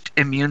damaged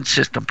immune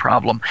system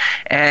problem.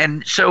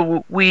 And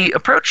so we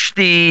approach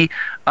the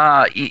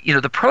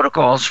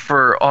protocols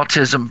for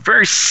autism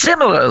very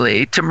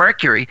similarly to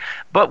mercury,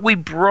 but we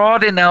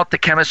broaden out the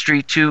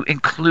chemistry to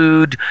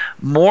include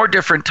more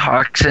different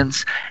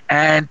toxins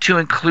and to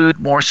include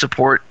more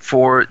support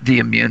for the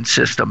immune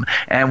system.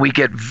 And we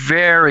get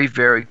very,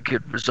 very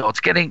good results,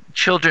 getting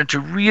children to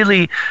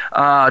really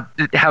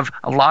have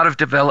a lot of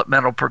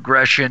developmental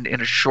progression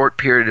in a short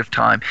period of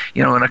time,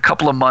 in a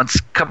couple of months,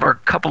 cover a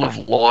couple of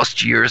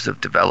lost years of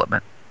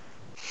development.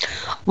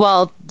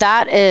 Well,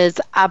 that is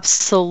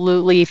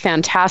absolutely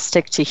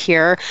fantastic to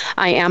hear.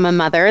 I am a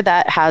mother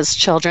that has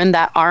children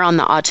that are on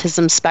the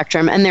autism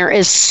spectrum, and there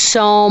is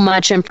so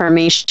much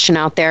information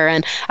out there.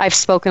 And I've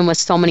spoken with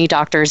so many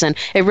doctors, and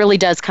it really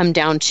does come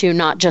down to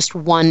not just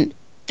one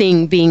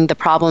thing being the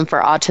problem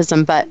for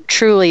autism, but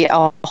truly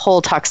a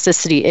whole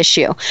toxicity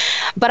issue.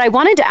 But I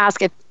wanted to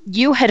ask if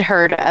you had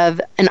heard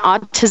of an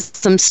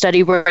autism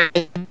study where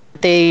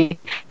they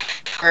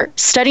were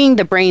studying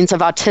the brains of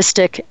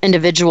autistic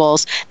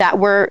individuals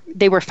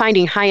they were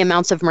finding high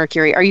amounts of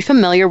mercury. Are you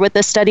familiar with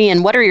this study,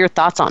 and what are your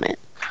thoughts on it?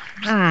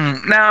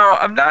 Now,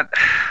 I'm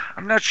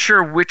not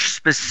sure which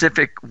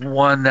specific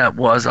one that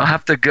was. I'll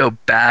have to go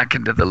back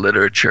into the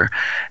literature,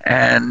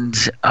 and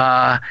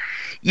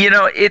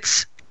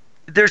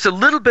there's a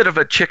little bit of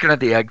a chicken or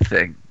the egg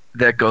thing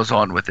that goes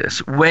on with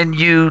this. When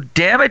you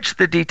damage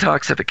the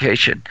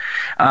detoxification,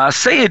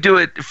 say you do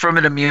it from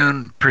an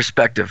immune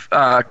perspective,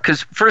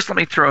 because first let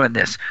me throw in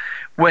this.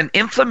 When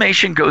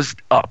inflammation goes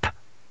up,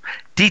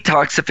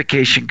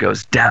 detoxification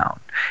goes down.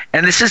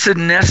 And this is a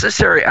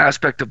necessary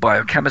aspect of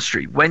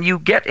biochemistry. When you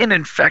get an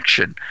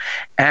infection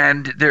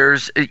and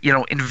there's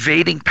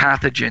invading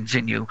pathogens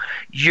in you,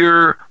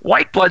 your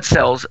white blood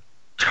cells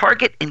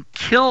target and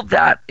kill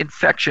that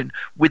infection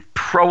with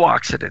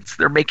pro-oxidants.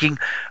 They're making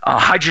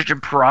hydrogen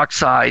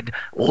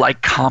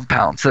peroxide-like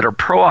compounds that are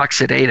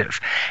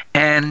pro-oxidative.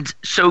 And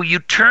so you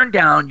turn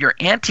down your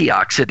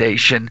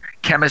antioxidation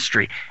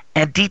chemistry.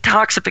 And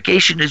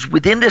detoxification is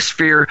within the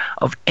sphere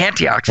of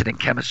antioxidant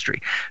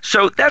chemistry.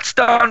 So that's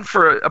done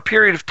for a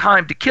period of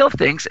time to kill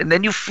things, and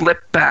then you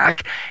flip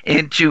back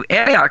into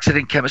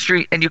antioxidant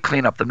chemistry and you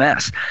clean up the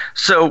mess.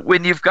 So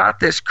when you've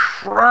got this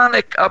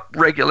chronic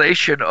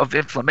upregulation of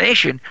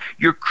inflammation,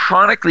 you're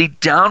chronically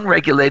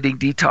downregulating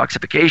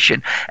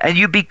detoxification, and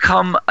you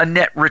become a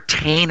net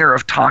retainer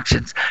of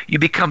toxins. You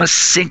become a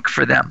sink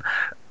for them.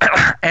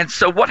 And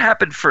so what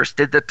happened first?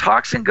 Did the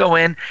toxin go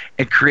in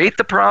and create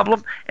the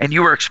problem and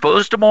you were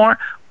exposed to more?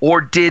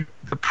 Or did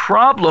the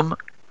problem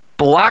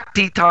block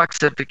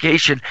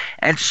detoxification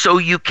and so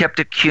you kept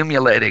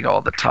accumulating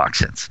all the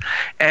toxins?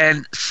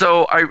 And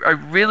so I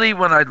really,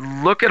 when I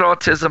look at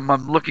autism,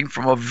 I'm looking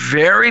from a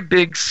very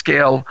big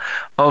scale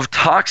of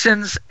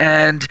toxins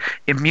and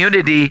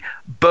immunity,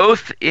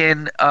 both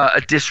in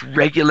a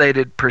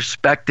dysregulated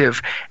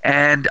perspective,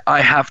 and I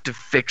have to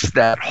fix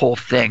that whole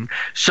thing.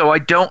 So I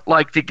don't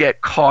like to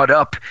get caught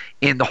up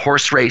in the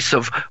horse race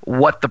of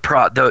what it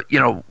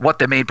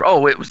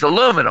was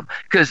aluminum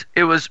because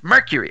it was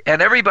mercury,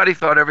 and everybody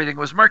thought everything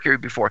was mercury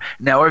before.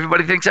 Now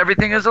everybody thinks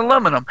everything is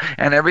aluminum,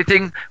 and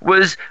everything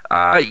was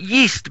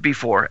yeast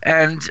before,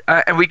 and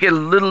we get a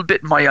little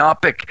bit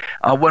myopic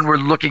when we're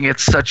looking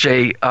at such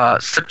a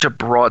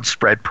broad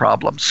spread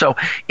problem. So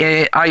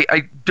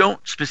I don't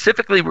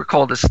specifically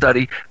recall the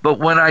study, but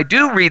when I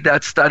do read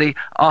that study,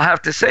 I'll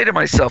have to say to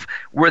myself,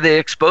 were they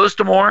exposed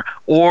to more,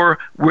 or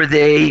were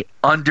they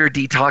under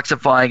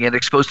detoxifying and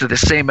exposed to the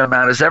same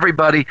amount as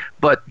everybody,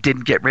 but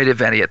didn't get rid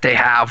of any? They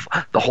have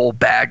the whole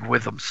bag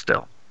with them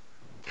still.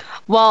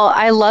 Well,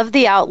 I love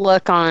the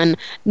outlook on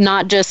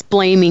not just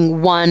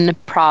blaming one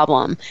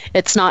problem.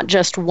 It's not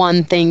just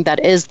one thing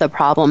that is the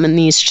problem in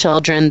these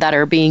children that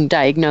are being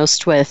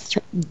diagnosed with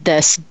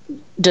this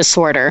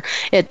disorder.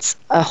 It's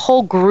a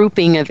whole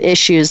grouping of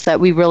issues that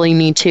we really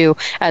need to,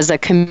 as a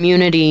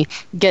community,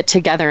 get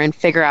together and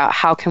figure out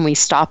how can we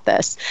stop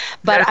this.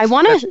 But I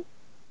want to...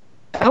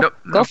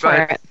 go for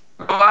it.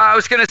 Well, I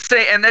was going to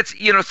say, and that's,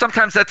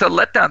 sometimes that's a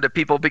letdown to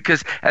people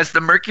because as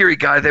the Mercury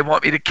guy, they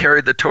want me to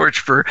carry the torch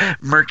for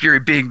Mercury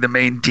being the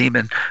main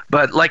demon.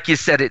 But like you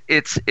said,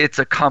 it's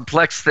a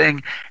complex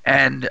thing,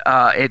 and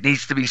it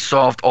needs to be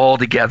solved all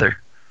together.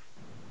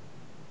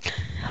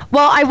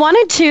 Well, I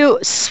wanted to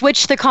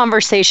switch the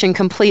conversation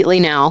completely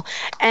now,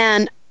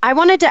 and I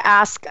wanted to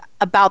ask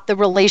about the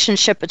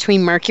relationship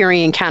between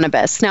mercury and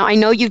cannabis. Now, I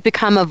know you've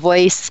become a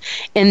voice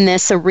in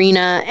this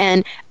arena,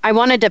 and I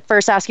wanted to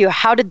first ask you,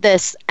 how did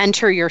this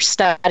enter your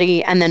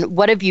study, and then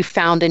what have you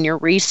found in your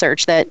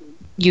research that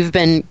you've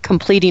been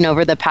completing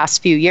over the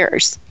past few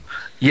years?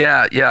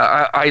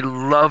 I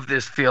love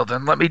this field.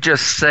 And let me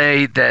just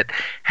say that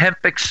hemp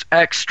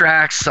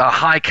extracts,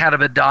 high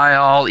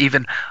cannabidiol,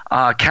 even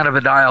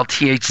cannabidiol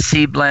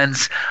THC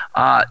blends,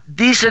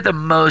 these are the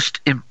most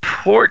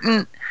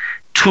important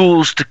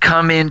tools to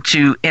come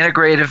into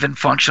integrative and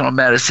functional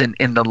medicine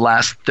in the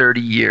last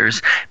 30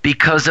 years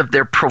because of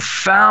their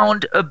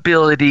profound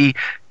ability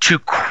to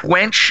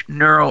quench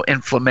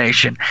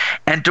neuroinflammation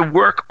and to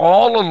work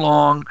all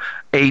along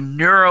a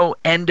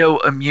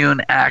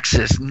neuroendoimmune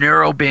axis,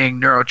 neuro being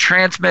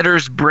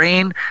neurotransmitters,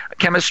 brain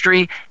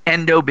chemistry,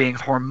 endo being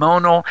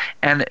hormonal,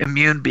 and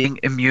immune being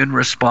immune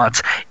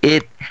response.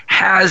 It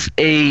has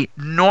a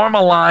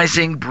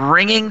normalizing,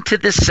 bringing to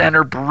the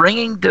center,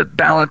 bringing the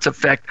balance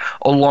effect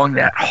along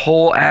that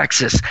whole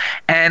axis.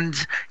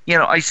 And,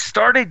 I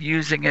started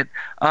using it.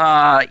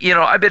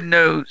 I've been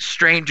no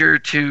stranger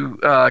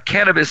to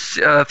cannabis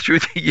through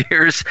the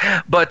years,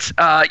 but,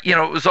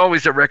 it was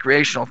always a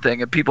recreational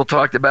thing, and people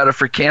talked about it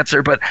for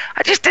cancer, but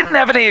I just didn't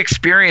have any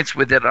experience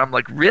with it. I'm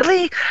like,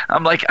 really?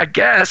 I'm like, I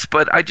guess,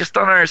 but I just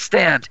don't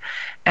understand.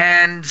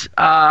 And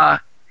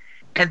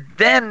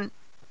then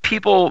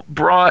people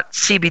brought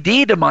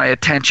CBD to my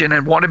attention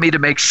and wanted me to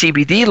make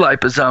CBD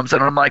liposomes.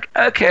 And I'm like,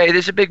 okay,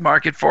 there's a big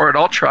market for it.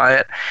 I'll try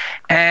it.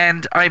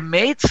 And I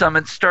made some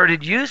and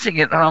started using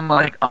it. And I'm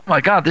like, oh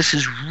my God, this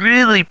is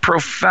really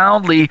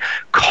profoundly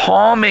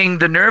calming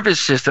the nervous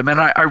system. And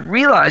I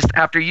realized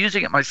after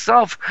using it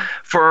myself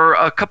for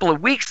a couple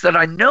of weeks that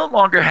I no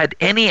longer had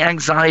any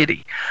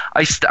anxiety.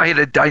 I had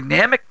a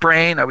dynamic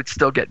brain. I would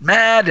still get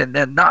mad and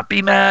then not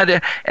be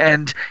mad.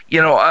 And,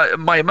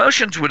 my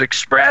emotions would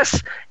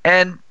express.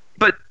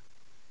 But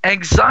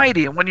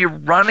anxiety, and when you're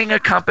running a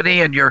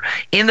company and you're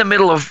in the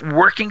middle of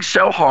working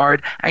so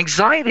hard,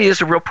 anxiety is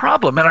a real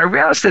problem. And I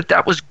realized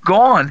that was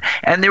gone,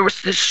 and there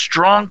was this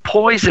strong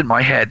poise in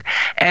my head.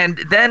 And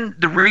then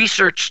the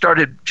research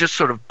started just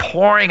sort of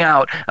pouring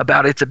out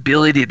about its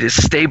ability to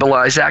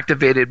stabilize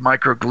activated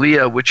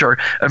microglia, which are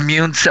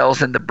immune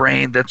cells in the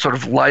brain that sort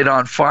of light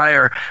on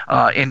fire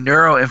in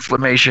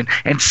neuroinflammation,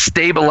 and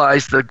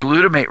stabilize the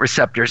glutamate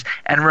receptors.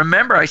 And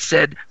remember, I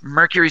said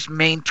Mercury's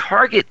main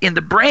target in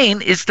the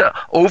brain is to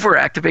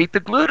overactivate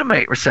the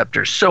glutamate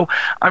receptors. So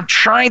I'm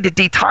trying to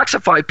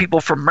detoxify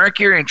people from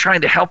mercury and trying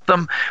to help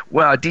them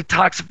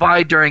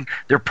detoxify during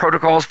their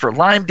protocols for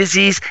Lyme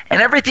disease, and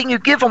everything you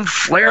give them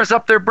flares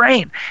up their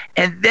brain.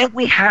 And then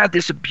we had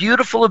this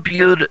beautiful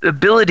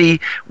ability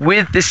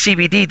with the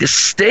CBD to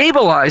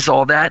stabilize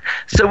all that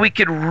so we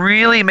could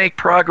really make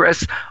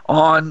progress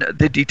on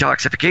the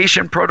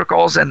detoxification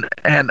protocols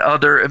and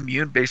other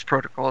immune-based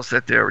protocols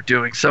that they were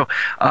doing. So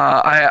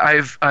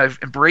I've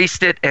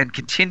embraced it and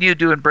continue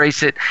to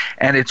embrace it,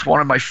 and it's one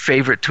of my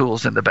favorite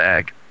tools in the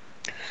bag.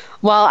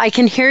 Well, I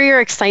can hear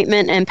your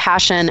excitement and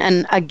passion.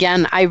 And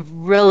again, I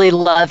really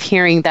love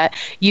hearing that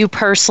you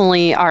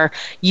personally are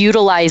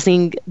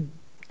utilizing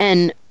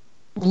and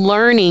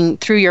learning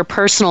through your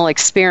personal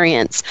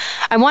experience.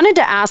 I wanted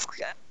to ask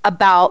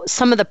about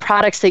some of the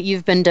products that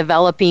you've been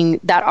developing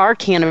that are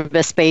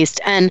cannabis-based,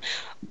 and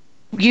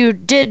you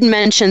did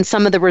mention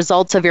some of the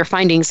results of your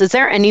findings. Is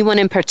there anyone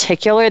in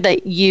particular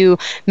that you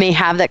may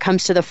have that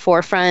comes to the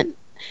forefront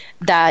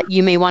that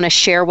you may want to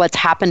share what's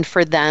happened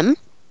for them?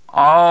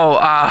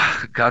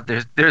 Oh, God,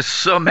 there's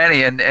so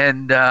many, and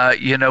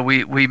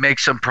we make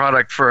some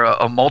product for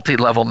a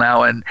multi-level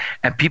now, and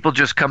people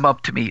just come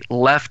up to me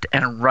left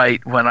and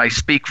right when I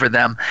speak for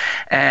them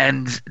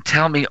and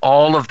tell me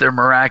all of their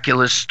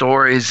miraculous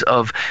stories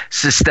of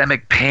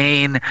systemic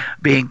pain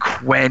being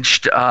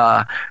quenched,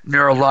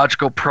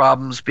 neurological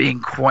problems being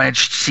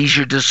quenched,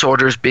 seizure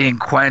disorders being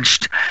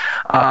quenched.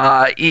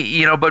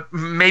 But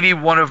maybe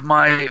one of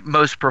my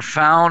most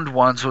profound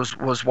ones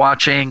was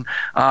watching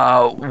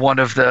one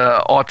of the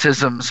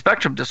autism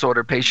spectrum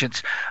disorder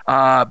patients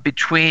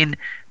between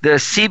the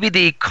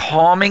CBD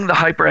calming the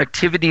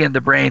hyperactivity in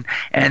the brain,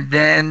 and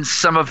then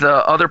some of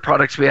the other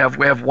products we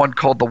have one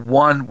called the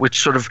One, which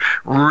sort of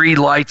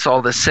relights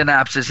all the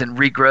synapses and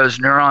regrows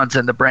neurons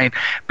in the brain.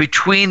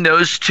 Between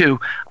those two,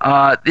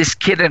 this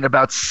kid in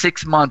about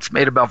 6 months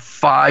made about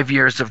 5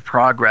 years of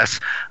progress.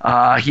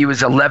 He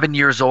was 11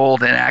 years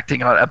old and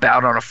acting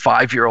about on a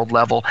 5-year-old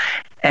level.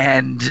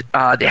 And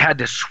they had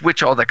to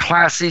switch all the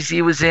classes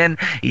he was in.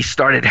 He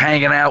started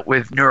hanging out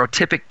with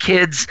neurotypic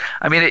kids.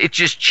 I mean, it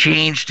just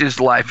changed his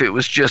life. It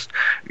was just,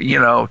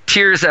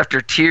 tears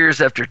after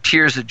tears after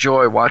tears of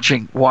joy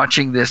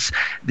watching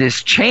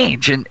this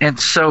change. And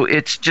so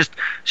it's just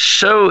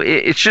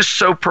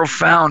so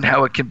profound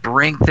how it can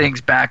bring things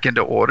back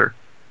into order.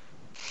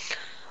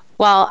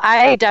 Well,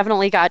 I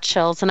definitely got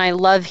chills, and I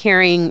love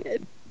hearing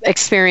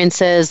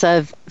experiences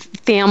of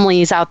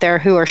families out there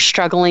who are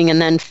struggling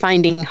and then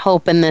finding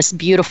hope in this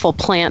beautiful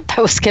plant that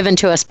was given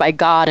to us by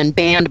God and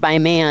banned by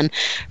man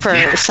for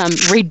some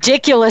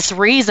ridiculous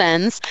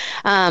reasons.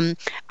 I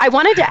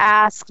wanted to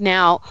ask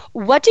now,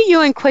 what do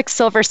you and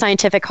Quicksilver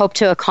Scientific hope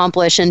to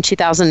accomplish in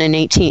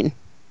 2018?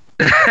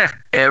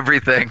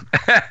 Everything.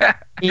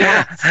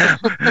 Yeah.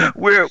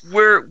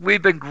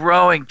 We've been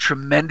growing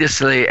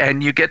tremendously,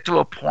 and you get to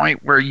a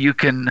point where you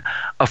can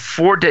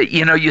afford to,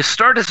 you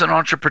start as an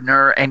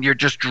entrepreneur and you're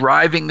just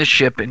driving the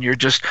ship and you're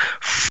just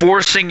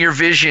forcing your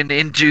vision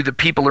into the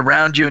people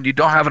around you, and you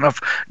don't have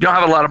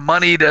a lot of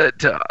money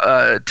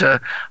to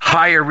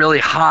hire really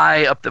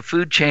high up the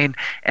food chain.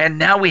 And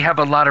now we have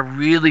a lot of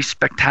really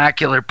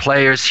spectacular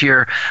players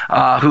here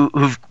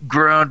who've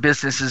grown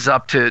businesses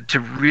up to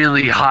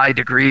really high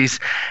degrees,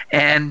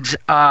 and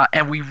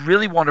we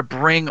really want to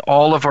bring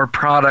all of our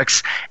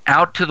products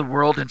out to the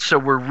world. And so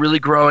we're really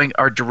growing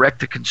our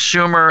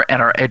direct-to-consumer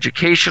and our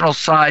educational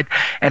side,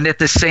 and at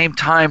the same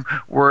time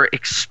we're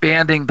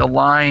expanding the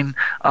line.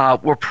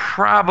 We'll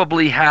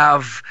probably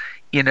have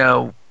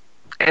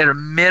at a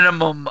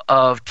minimum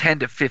of 10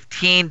 to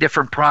 15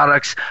 different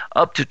products,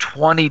 up to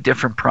 20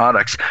 different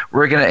products.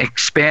 We're going to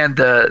expand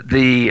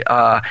the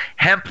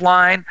hemp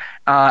line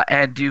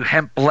and do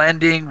hemp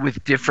blending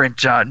with different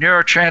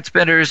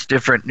neurotransmitters,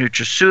 different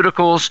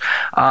nutraceuticals.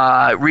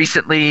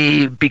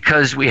 Recently,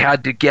 because we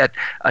had to get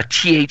a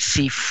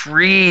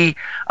THC-free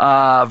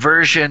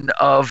version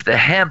of the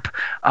hemp,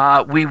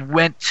 we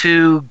went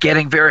to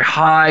getting very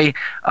high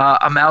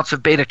amounts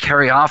of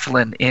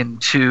beta-caryophyllene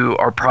into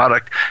our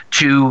product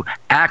to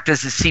act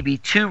as a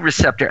CB2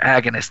 receptor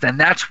agonist, and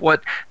that's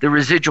what the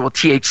residual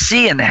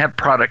THC in the hemp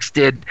products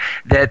did.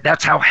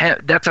 That's how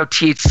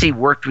THC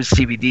worked with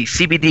CBD.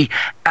 CBD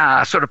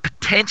sort of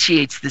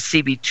potentiates the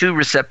CB2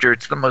 receptor.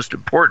 It's the most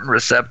important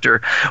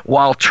receptor,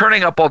 while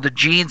turning up all the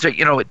genes. It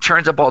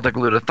turns up all the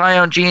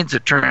glutathione genes.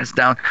 It turns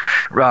down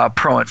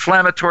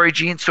pro-inflammatory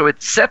genes. So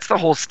it sets the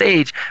whole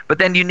stage. But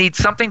then you need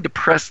something to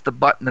press the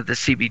button of the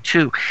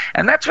CB2,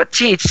 and that's what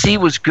THC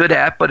was good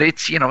at. But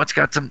it's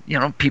got some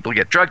people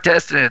get drug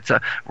tested, and it's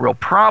a real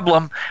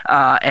problem,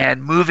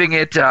 and moving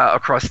it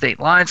across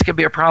state lines can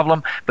be a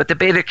problem, but the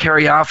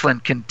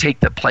beta-caryophyllene can take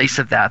the place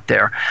of that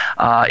there.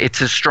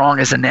 It's as strong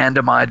as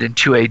anandamide and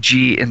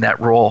 2-AG in that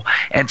role.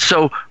 And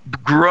so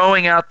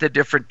growing out the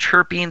different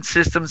terpene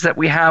systems that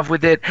we have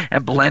with it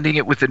and blending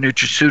it with the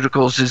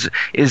nutraceuticals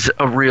is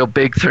a real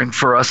big thing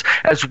for us,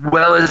 as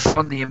well as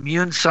on the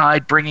immune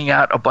side, bringing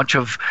out a bunch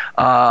of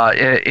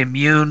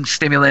immune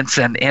stimulants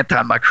and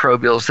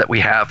antimicrobials that we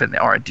have in the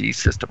R&D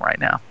system right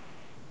now.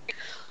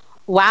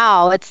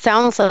 Wow, it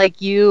sounds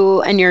like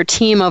you and your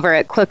team over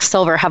at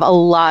Quicksilver have a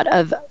lot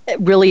of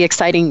really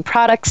exciting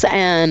products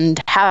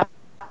and happenings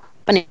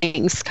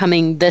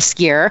coming this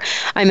year.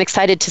 I'm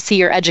excited to see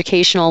your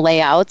educational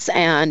layouts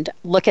and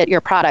look at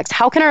your products.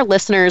 How can our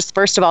listeners,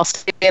 first of all,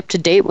 stay up to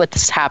date with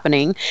this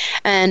happening?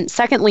 And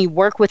secondly,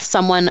 work with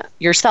someone,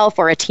 yourself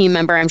or a team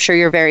member? I'm sure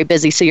you're very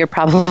busy, so you're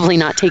probably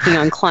not taking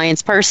on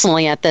clients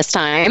personally at this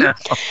time. No.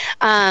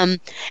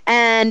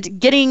 And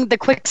getting the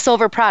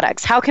Quicksilver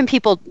products. How can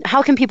people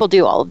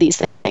do all of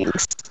these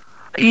things?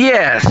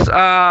 Yes.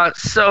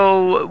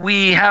 So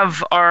we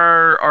have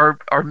our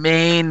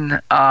main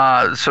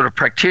sort of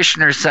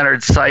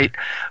practitioner-centered site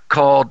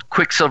called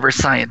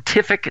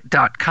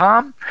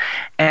QuicksilverScientific.com,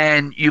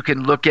 and you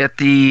can look at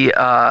the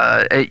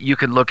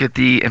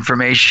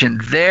information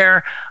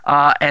there.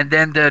 And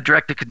then the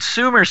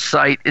direct-to-consumer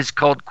site is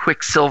called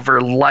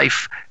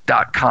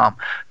QuicksilverLife.com.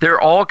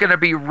 They're all going to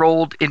be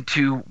rolled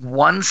into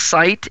one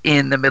site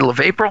in the middle of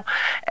April,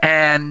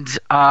 and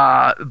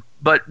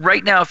but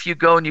right now, if you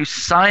go and you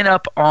sign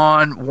up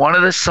on one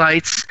of the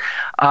sites,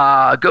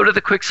 go to the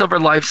Quicksilver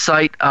Life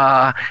site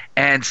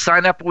and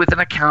sign up with an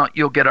account.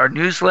 You'll get our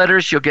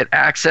newsletters. You'll get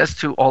access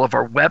to all of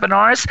our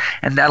webinars,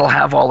 and that'll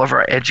have all of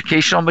our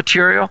educational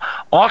material.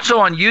 Also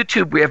on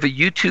YouTube, we have a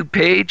YouTube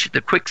page,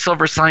 the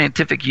Quicksilver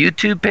Scientific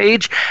YouTube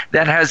page,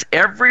 that has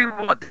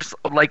there's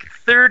like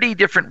 30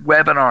 different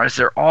webinars.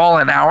 They're all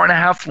an hour and a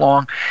half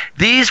long.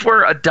 These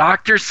were a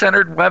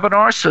doctor-centered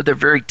webinar, so they're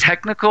very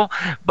technical,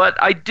 but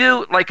I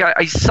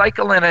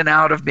cycle in and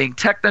out of being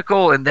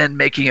technical and then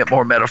making it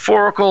more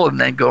metaphorical and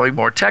then going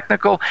more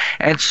technical.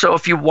 And so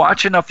if you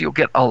watch enough, you'll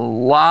get a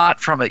lot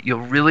from it.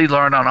 You'll really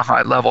learn on a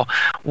high level.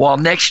 While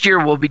next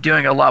year we'll be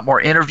doing a lot more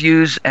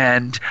interviews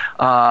and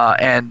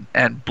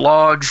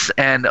blogs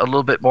and a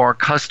little bit more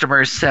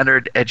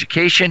customer-centered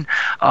education.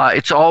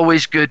 It's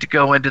always good to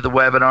go into the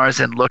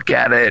webinars and look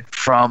at it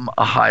from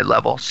a high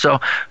level. So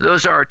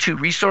those are our two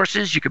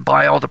resources. You can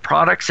buy all the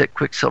products at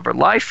Quicksilver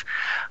Life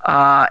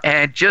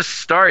and just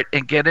start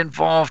and get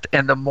involved,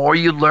 and the more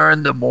you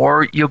learn, the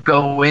more you'll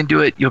go into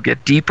it. You'll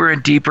get deeper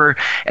and deeper,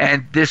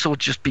 and this will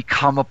just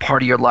become a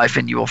part of your life,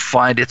 and you will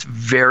find it's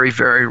very,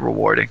 very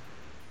rewarding.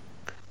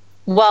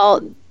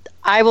 Well,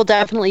 I will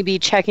definitely be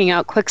checking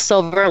out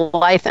Quicksilver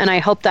Life, and I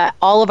hope that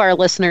all of our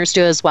listeners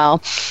do as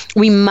well.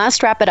 We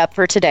must wrap it up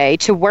for today.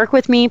 To work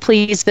with me,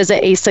 please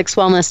visit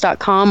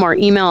a6wellness.com or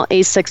email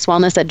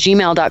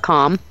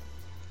a6wellness@gmail.com.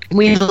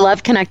 We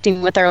love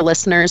connecting with our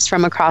listeners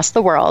from across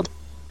the world.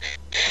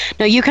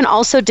 Now, you can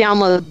also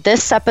download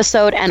this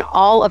episode and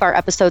all of our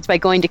episodes by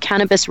going to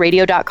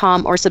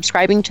cannabisradio.com or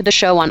subscribing to the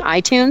show on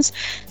iTunes,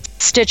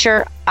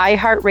 Stitcher,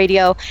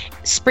 iHeartRadio,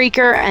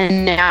 Spreaker,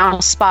 and now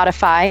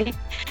Spotify.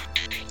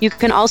 You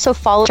can also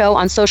follow the show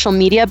on social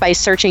media by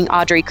searching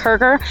Audrey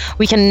Kerger.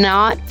 We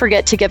cannot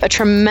forget to give a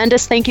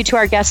tremendous thank you to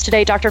our guest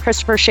today, Dr.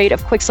 Christopher Shade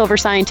of Quicksilver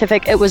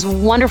Scientific. It was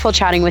wonderful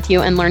chatting with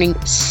you and learning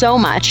so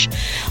much.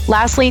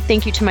 Lastly,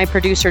 thank you to my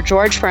producer,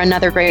 George, for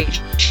another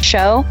great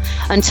show.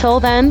 Until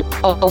then,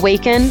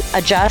 awaken,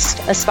 adjust,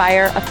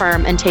 aspire,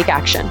 affirm, and take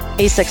action.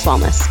 A6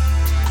 Wellness.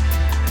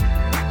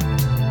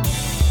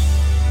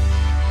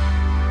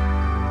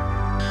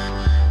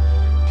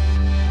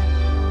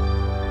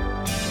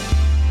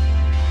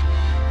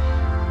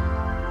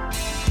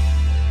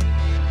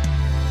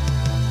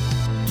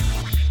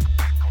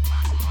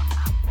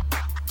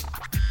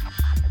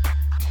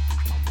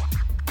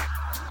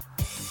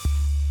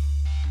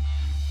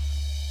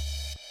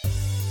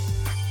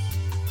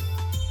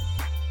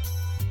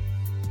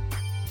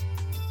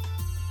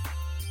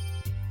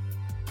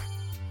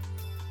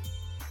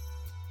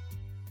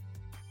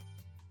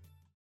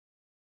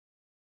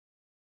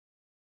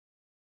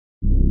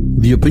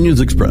 The opinions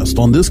expressed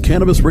on this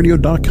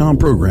CannabisRadio.com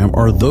program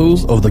are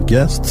those of the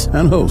guests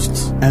and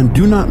hosts and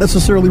do not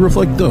necessarily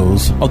reflect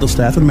those of the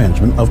staff and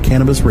management of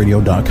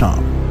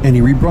CannabisRadio.com.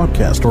 Any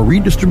rebroadcast or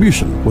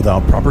redistribution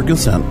without proper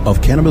consent of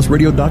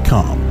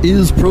CannabisRadio.com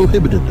is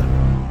prohibited.